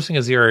 he's posting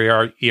a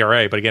 0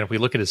 ERA, but again, if we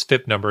look at his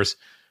FIP numbers,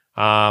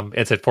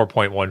 it's at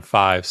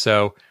 4.15.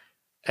 So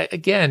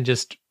again,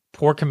 just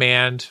poor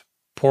command,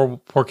 poor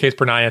Ks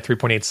per nine at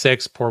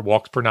 3.86, poor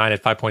walks per nine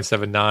at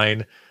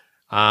 5.79.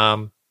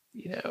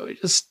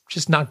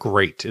 Just not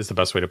great is the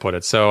best way to put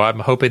it. So I'm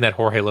hoping that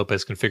Jorge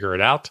Lopez can figure it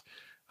out.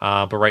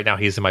 But right now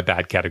he's in my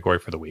bad category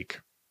for the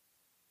week.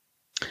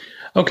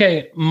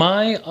 Okay,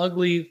 my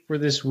ugly for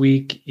this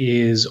week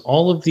is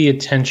all of the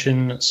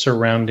attention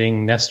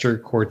surrounding Nestor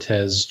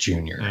Cortez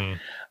Jr.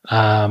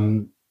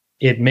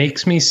 It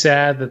makes me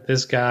sad that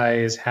this guy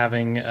is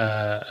having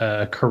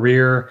a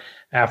career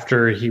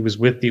after he was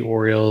with the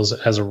Orioles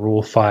as a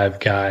Rule 5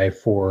 guy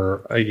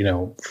for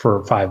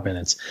 5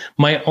 minutes.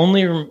 My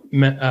only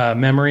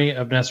memory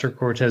of Nestor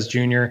Cortez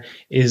Jr.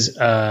 is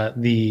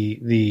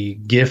the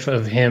gif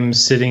of him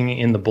sitting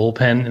in the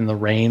bullpen in the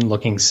rain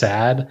looking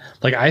sad.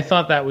 Like, I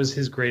thought that was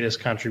his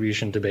greatest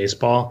contribution to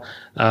baseball.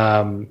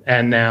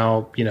 And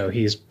now,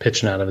 he's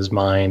pitching out of his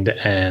mind,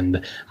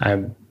 and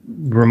I'm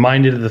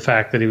reminded of the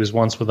fact that he was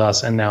once with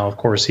us, and now, of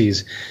course,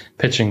 he's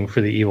pitching for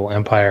the evil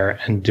empire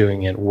and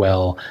doing it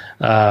well.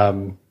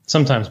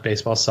 Sometimes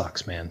baseball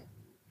sucks, man.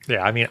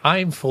 Yeah, I mean,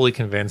 I'm fully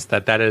convinced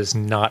that is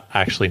not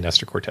actually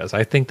Nestor Cortez.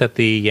 I think that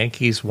the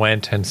Yankees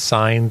went and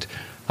signed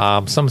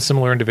some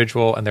similar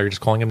individual, and they're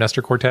just calling him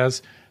Nestor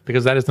Cortez,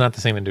 because that is not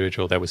the same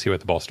individual that was here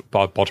with the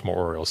Baltimore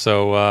Orioles.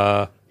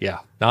 So,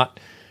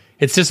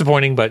 it's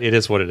disappointing, but it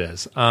is what it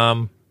is.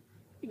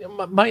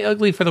 My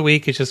ugly for the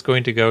week is just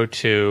going to go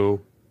to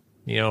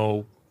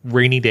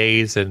rainy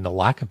days and the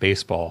lack of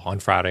baseball on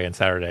Friday and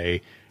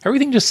Saturday.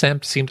 Everything just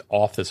seemed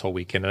off this whole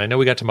weekend. And I know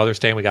we got to Mother's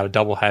Day and we got a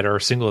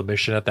doubleheader, single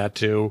admission at that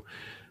too.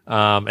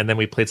 And then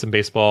we played some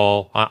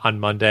baseball on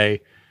Monday.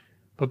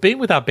 But being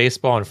without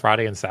baseball on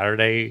Friday and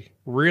Saturday,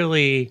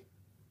 really,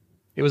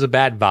 it was a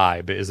bad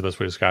vibe is the best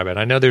way to describe it.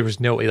 I know there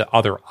was no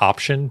other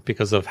option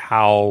because of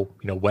how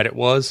wet it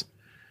was.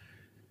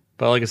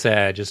 But like I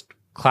said, just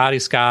cloudy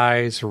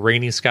skies,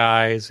 rainy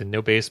skies, and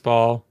no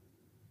baseball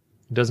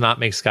does not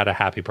make Scott a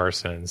happy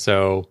person.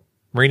 So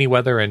rainy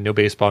weather and no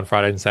baseball on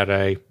Friday and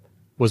Saturday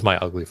was my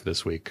ugly for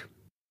this week.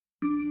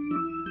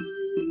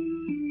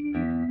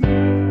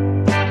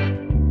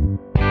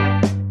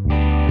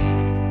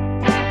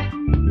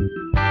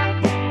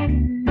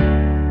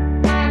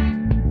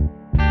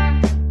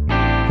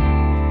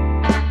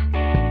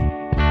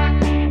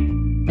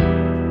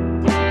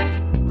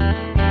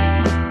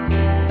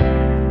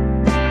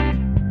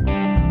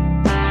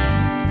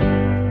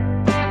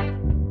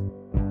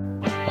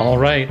 All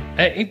right.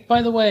 Hey,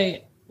 by the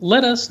way,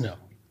 let us know.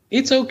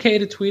 It's okay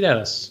to tweet at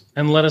us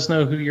and let us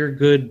know who your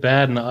good,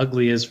 bad, and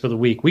ugly is for the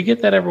week. We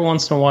get that every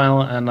once in a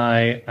while, and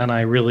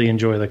I really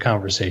enjoy the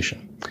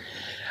conversation.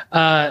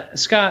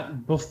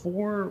 Scott,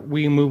 before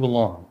we move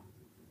along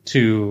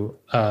to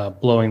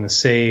blowing the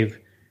save,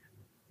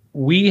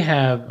 we've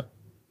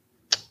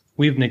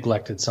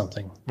neglected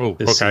something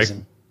this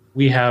season.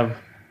 We have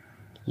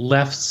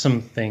left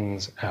some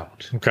things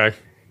out. Okay.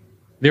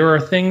 There are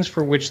things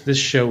for which this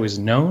show is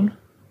known.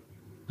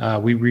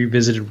 We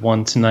revisited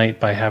one tonight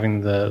by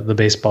having the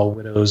baseball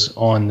widows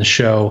on the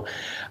show.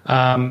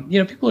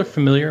 People are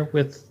familiar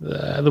with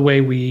the way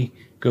we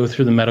go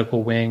through the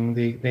medical wing.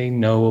 They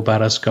know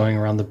about us going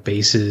around the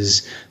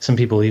bases. Some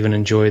people even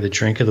enjoy the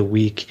drink of the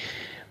week.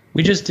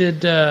 We just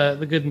did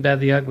the good and bad,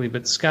 the ugly.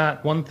 But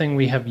Scott, one thing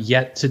we have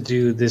yet to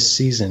do this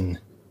season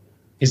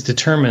is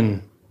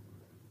determine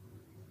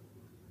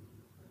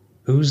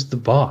who's the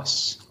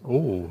boss.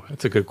 Oh,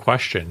 that's a good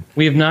question.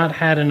 We have not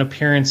had an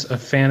appearance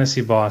of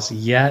Fantasy Boss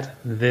yet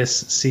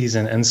this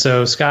season, and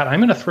so Scott, I'm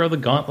going to throw the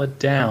gauntlet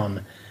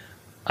down.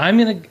 I'm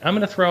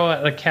gonna throw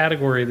out a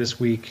category this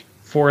week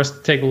for us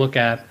to take a look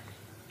at,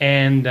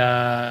 and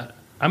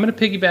I'm going to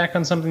piggyback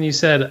on something you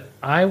said.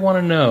 I want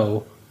to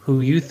know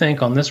who you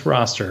think on this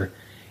roster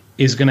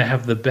is going to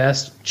have the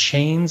best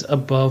chains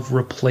above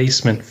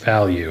replacement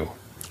value.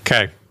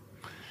 Okay.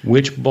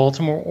 Which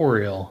Baltimore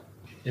Oriole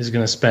is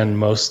going to spend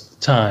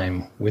most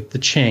time with the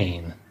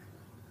chain?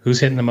 Who's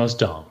hitting the most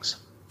dongs?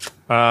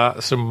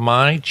 So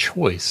my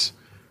choice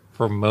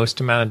for most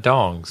amount of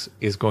dongs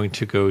is going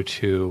to go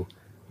to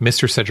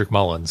Mr. Cedric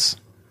Mullins.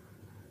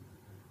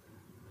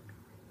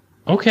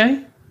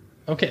 Okay.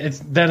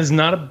 That is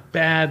not a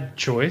bad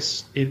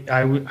choice.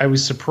 I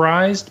was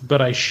surprised,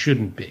 but I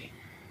shouldn't be.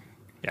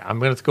 Yeah, I'm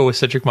going to go with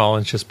Cedric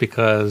Mullins just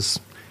because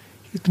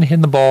he's been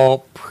hitting the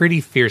ball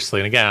pretty fiercely.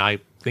 And again, I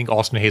think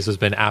Austin Hayes has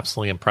been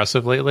absolutely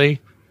impressive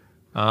lately.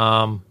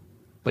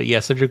 But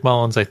yeah, Cedric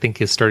Mullins, I think,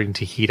 is starting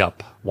to heat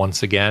up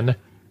once again.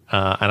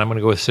 And I'm going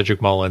to go with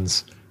Cedric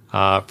Mullins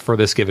for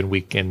this given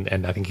week,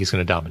 and I think he's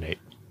going to dominate.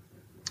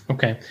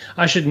 Okay.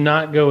 I should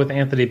not go with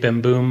Anthony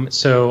Bemboom,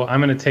 so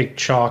I'm going to take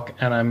chalk,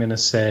 and I'm going to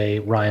say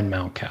Ryan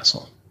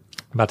Mountcastle.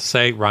 I'm about to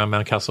say Ryan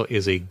Mountcastle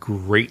is a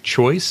great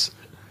choice.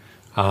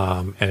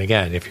 And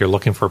again, if you're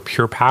looking for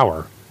pure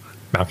power,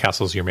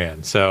 Mountcastle's your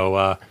man.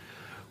 So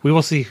we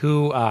will see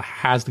who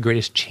has the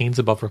greatest chains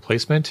above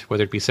replacement,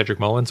 whether it be Cedric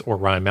Mullins or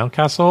Ryan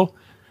Mountcastle.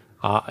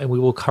 And we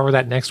will cover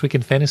that next week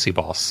in Fantasy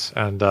Boss.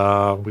 And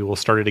we will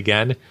start it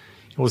again.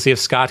 And we'll see if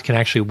Scott can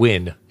actually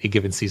win a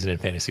given season in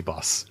Fantasy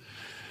Boss.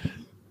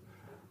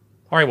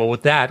 All right, well,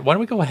 with that, why don't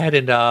we go ahead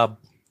and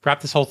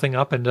wrap this whole thing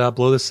up and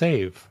blow the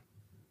save?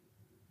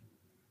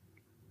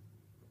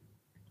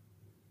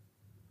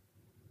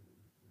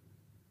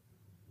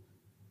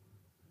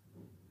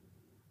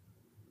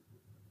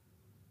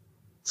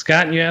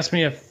 Scott, you asked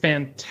me a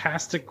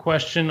fantastic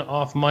question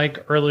off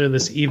mic earlier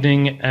this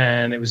evening,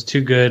 and it was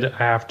too good.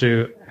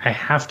 I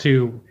have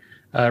to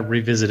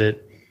revisit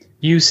it.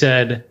 You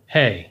said,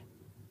 "Hey,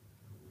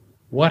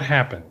 what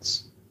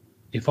happens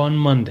if on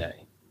Monday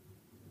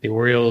the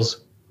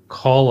Orioles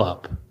call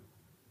up?"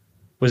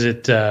 Was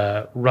it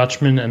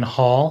Rutschman and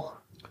Hall?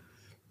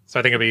 So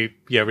I think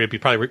it'd be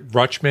probably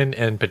Rutschman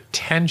and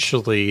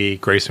potentially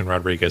Grayson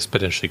Rodriguez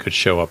potentially could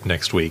show up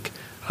next week.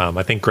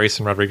 I think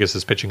Grayson Rodriguez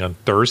is pitching on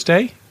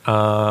Thursday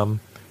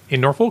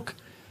in Norfolk,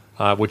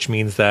 which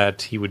means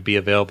that he would be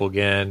available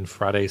again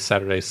Friday,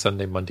 Saturday,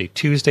 Sunday, Monday,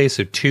 Tuesday.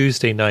 So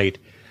Tuesday night,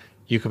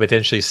 you could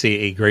potentially see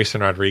a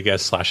Grayson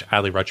Rodriguez /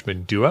 Adley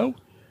Rutschman duo.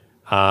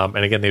 And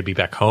again, they'd be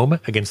back home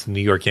against the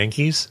New York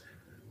Yankees.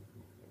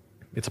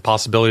 It's a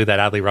possibility that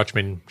Adley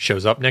Rutschman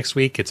shows up next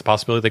week. It's a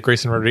possibility that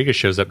Grayson Rodriguez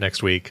shows up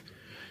next week.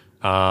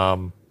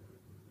 It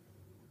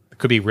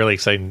could be a really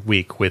exciting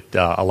week with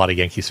a lot of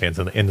Yankees fans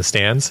in the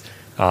stands,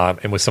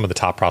 and with some of the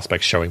top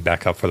prospects showing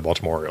back up for the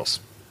Baltimore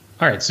Orioles.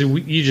 All right, so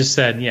you just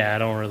said, I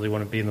don't really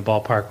want to be in the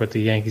ballpark with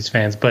the Yankees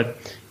fans,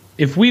 but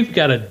if we've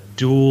got a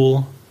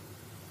dual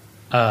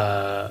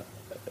debut,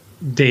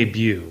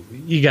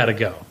 you got to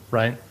go,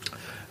 right?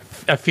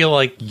 I feel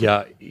like,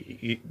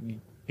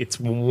 it's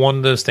one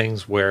of those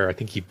things where I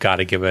think you've got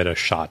to give it a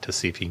shot to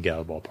see if you can get out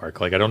of the ballpark.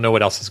 Like, I don't know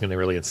what else is going to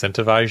really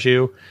incentivize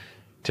you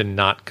to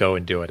not go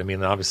and do it. I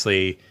mean,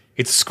 obviously,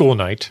 it's school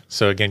night,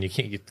 so again,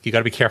 you got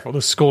to be careful of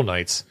those school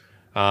nights.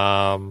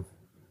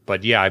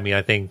 But yeah, I mean,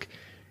 I think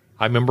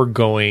I remember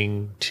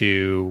going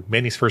to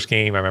Manny's first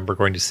game. I remember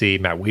going to see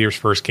Matt Weir's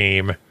first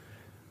game.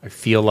 I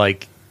feel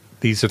like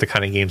these are the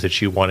kind of games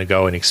that you want to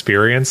go and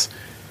experience.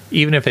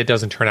 Even if it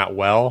doesn't turn out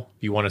well,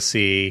 you want to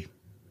see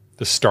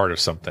the start of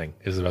something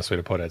is the best way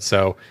to put it.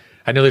 So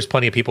I know there's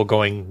plenty of people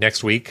going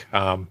next week.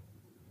 I know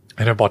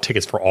I bought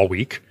tickets for all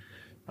week,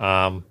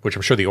 which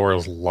I'm sure the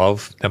Orioles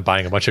love them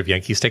buying a bunch of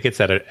Yankees tickets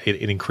at an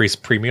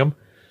increased premium.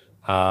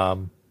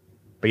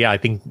 But yeah, I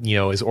think,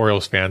 as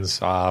Orioles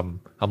fans,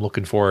 I'm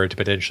looking forward to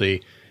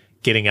potentially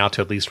getting out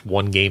to at least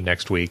one game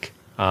next week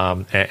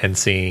and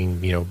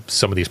seeing,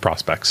 some of these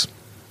prospects.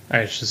 All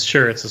right,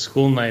 sure, it's a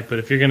school night, but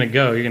if you're going to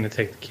go, you're going to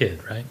take the kid,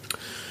 right?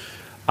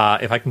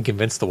 If I can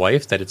convince the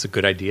wife that it's a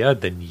good idea,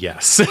 then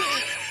yes.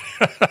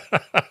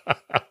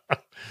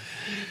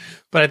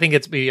 But I think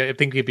it'd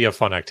be a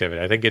fun activity.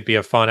 I think it'd be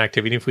a fun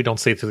activity, even if we don't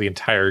stay through the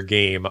entire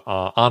game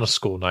on a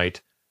school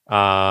night.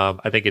 I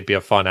think it'd be a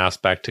fun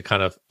aspect to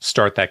kind of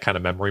start that kind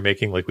of memory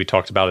making, like we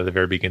talked about at the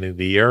very beginning of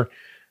the year.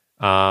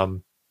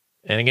 And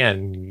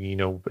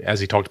again, as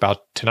he talked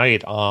about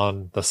tonight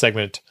on the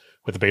segment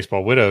with the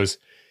Baseball Widows,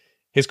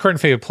 his current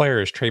favorite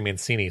player is Trey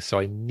Mancini, so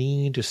I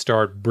need to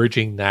start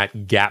bridging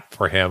that gap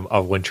for him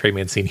of when Trey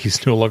Mancini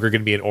is no longer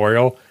going to be an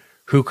Oriole,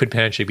 who could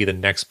potentially be the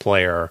next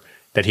player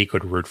that he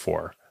could root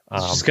for.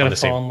 Just got to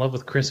fall in love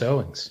with Chris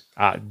Owings.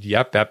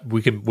 Yep,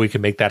 we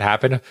can make that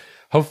happen.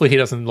 Hopefully he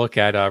doesn't look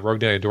at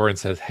Rougned Odor and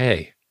says,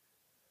 "Hey,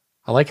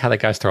 I like how that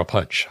guy's throw a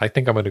punch. I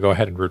think I'm going to go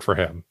ahead and root for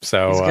him.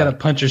 So He's got a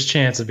puncher's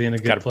chance of being a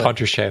good got a player.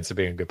 puncher's chance of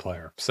being a good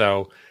player.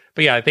 So,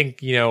 but yeah, I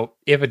think,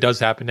 if it does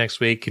happen next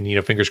week,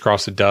 and, fingers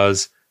crossed it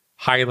does,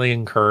 highly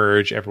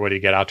encourage everybody to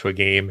get out to a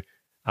game.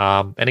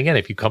 And again,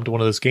 if you come to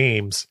one of those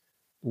games,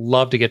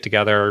 love to get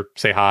together,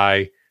 say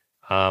hi.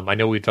 I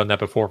know we've done that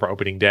before for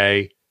opening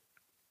day.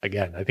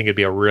 Again, I think it'd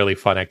be a really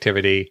fun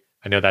activity.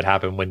 I know that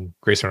happened when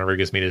Grayson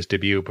Rodriguez made his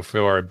debut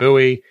before at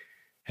Bowie,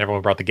 and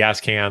everyone brought the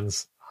gas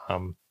cans.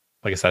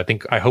 Like I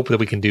said, I hope that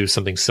we can do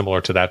something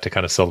similar to that to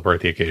kind of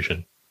celebrate the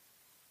occasion.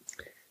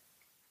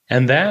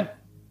 And that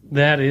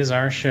is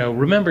our show.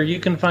 Remember, you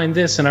can find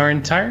this and our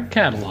entire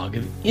catalog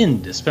of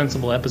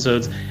indispensable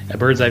episodes at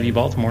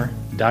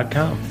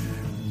birdseyeviewbaltimore.com.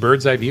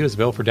 Bird's Eye View is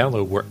available for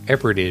download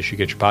wherever it is you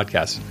get your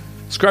podcasts.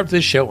 Subscribe to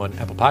this show on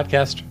Apple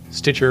Podcast,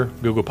 Stitcher,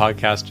 Google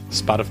Podcast,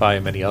 Spotify,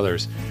 and many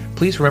others.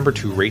 Please remember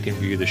to rate and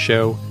review the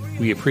show.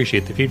 We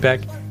appreciate the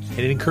feedback, and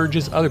it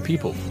encourages other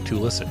people to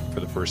listen for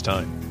the first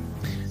time.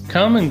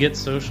 Come and get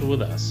social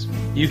with us.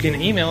 You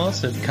can email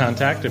us at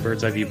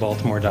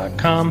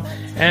contact@birdseyeviewbaltimore.com,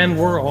 and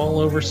we're all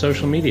over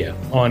social media,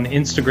 on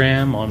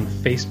Instagram, on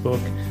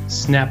Facebook,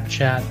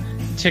 Snapchat,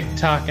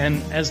 TikTok,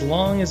 and as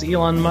long as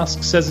Elon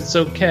Musk says it's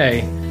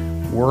okay,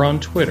 we're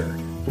on Twitter,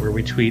 where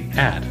we tweet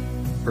at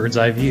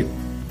BirdsEyeView,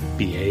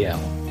 BAL.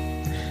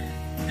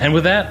 And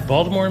with that,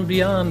 Baltimore and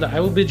beyond, I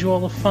will bid you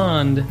all a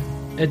fond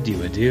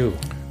adieu.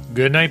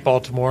 Good night,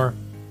 Baltimore.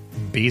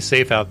 Be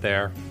safe out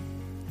there.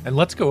 And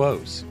let's go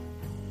O's.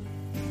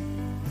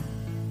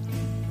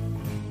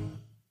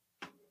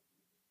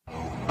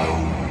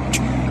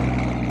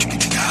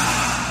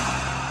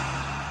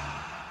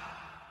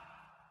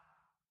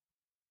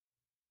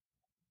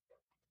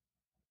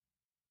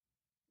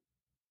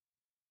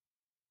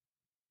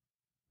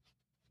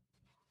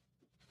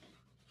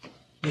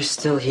 You're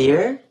still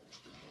here?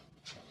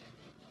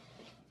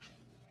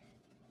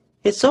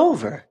 It's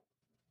over.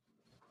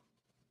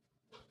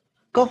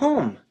 Go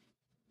home.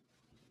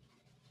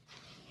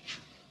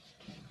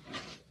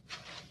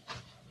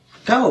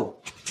 Go.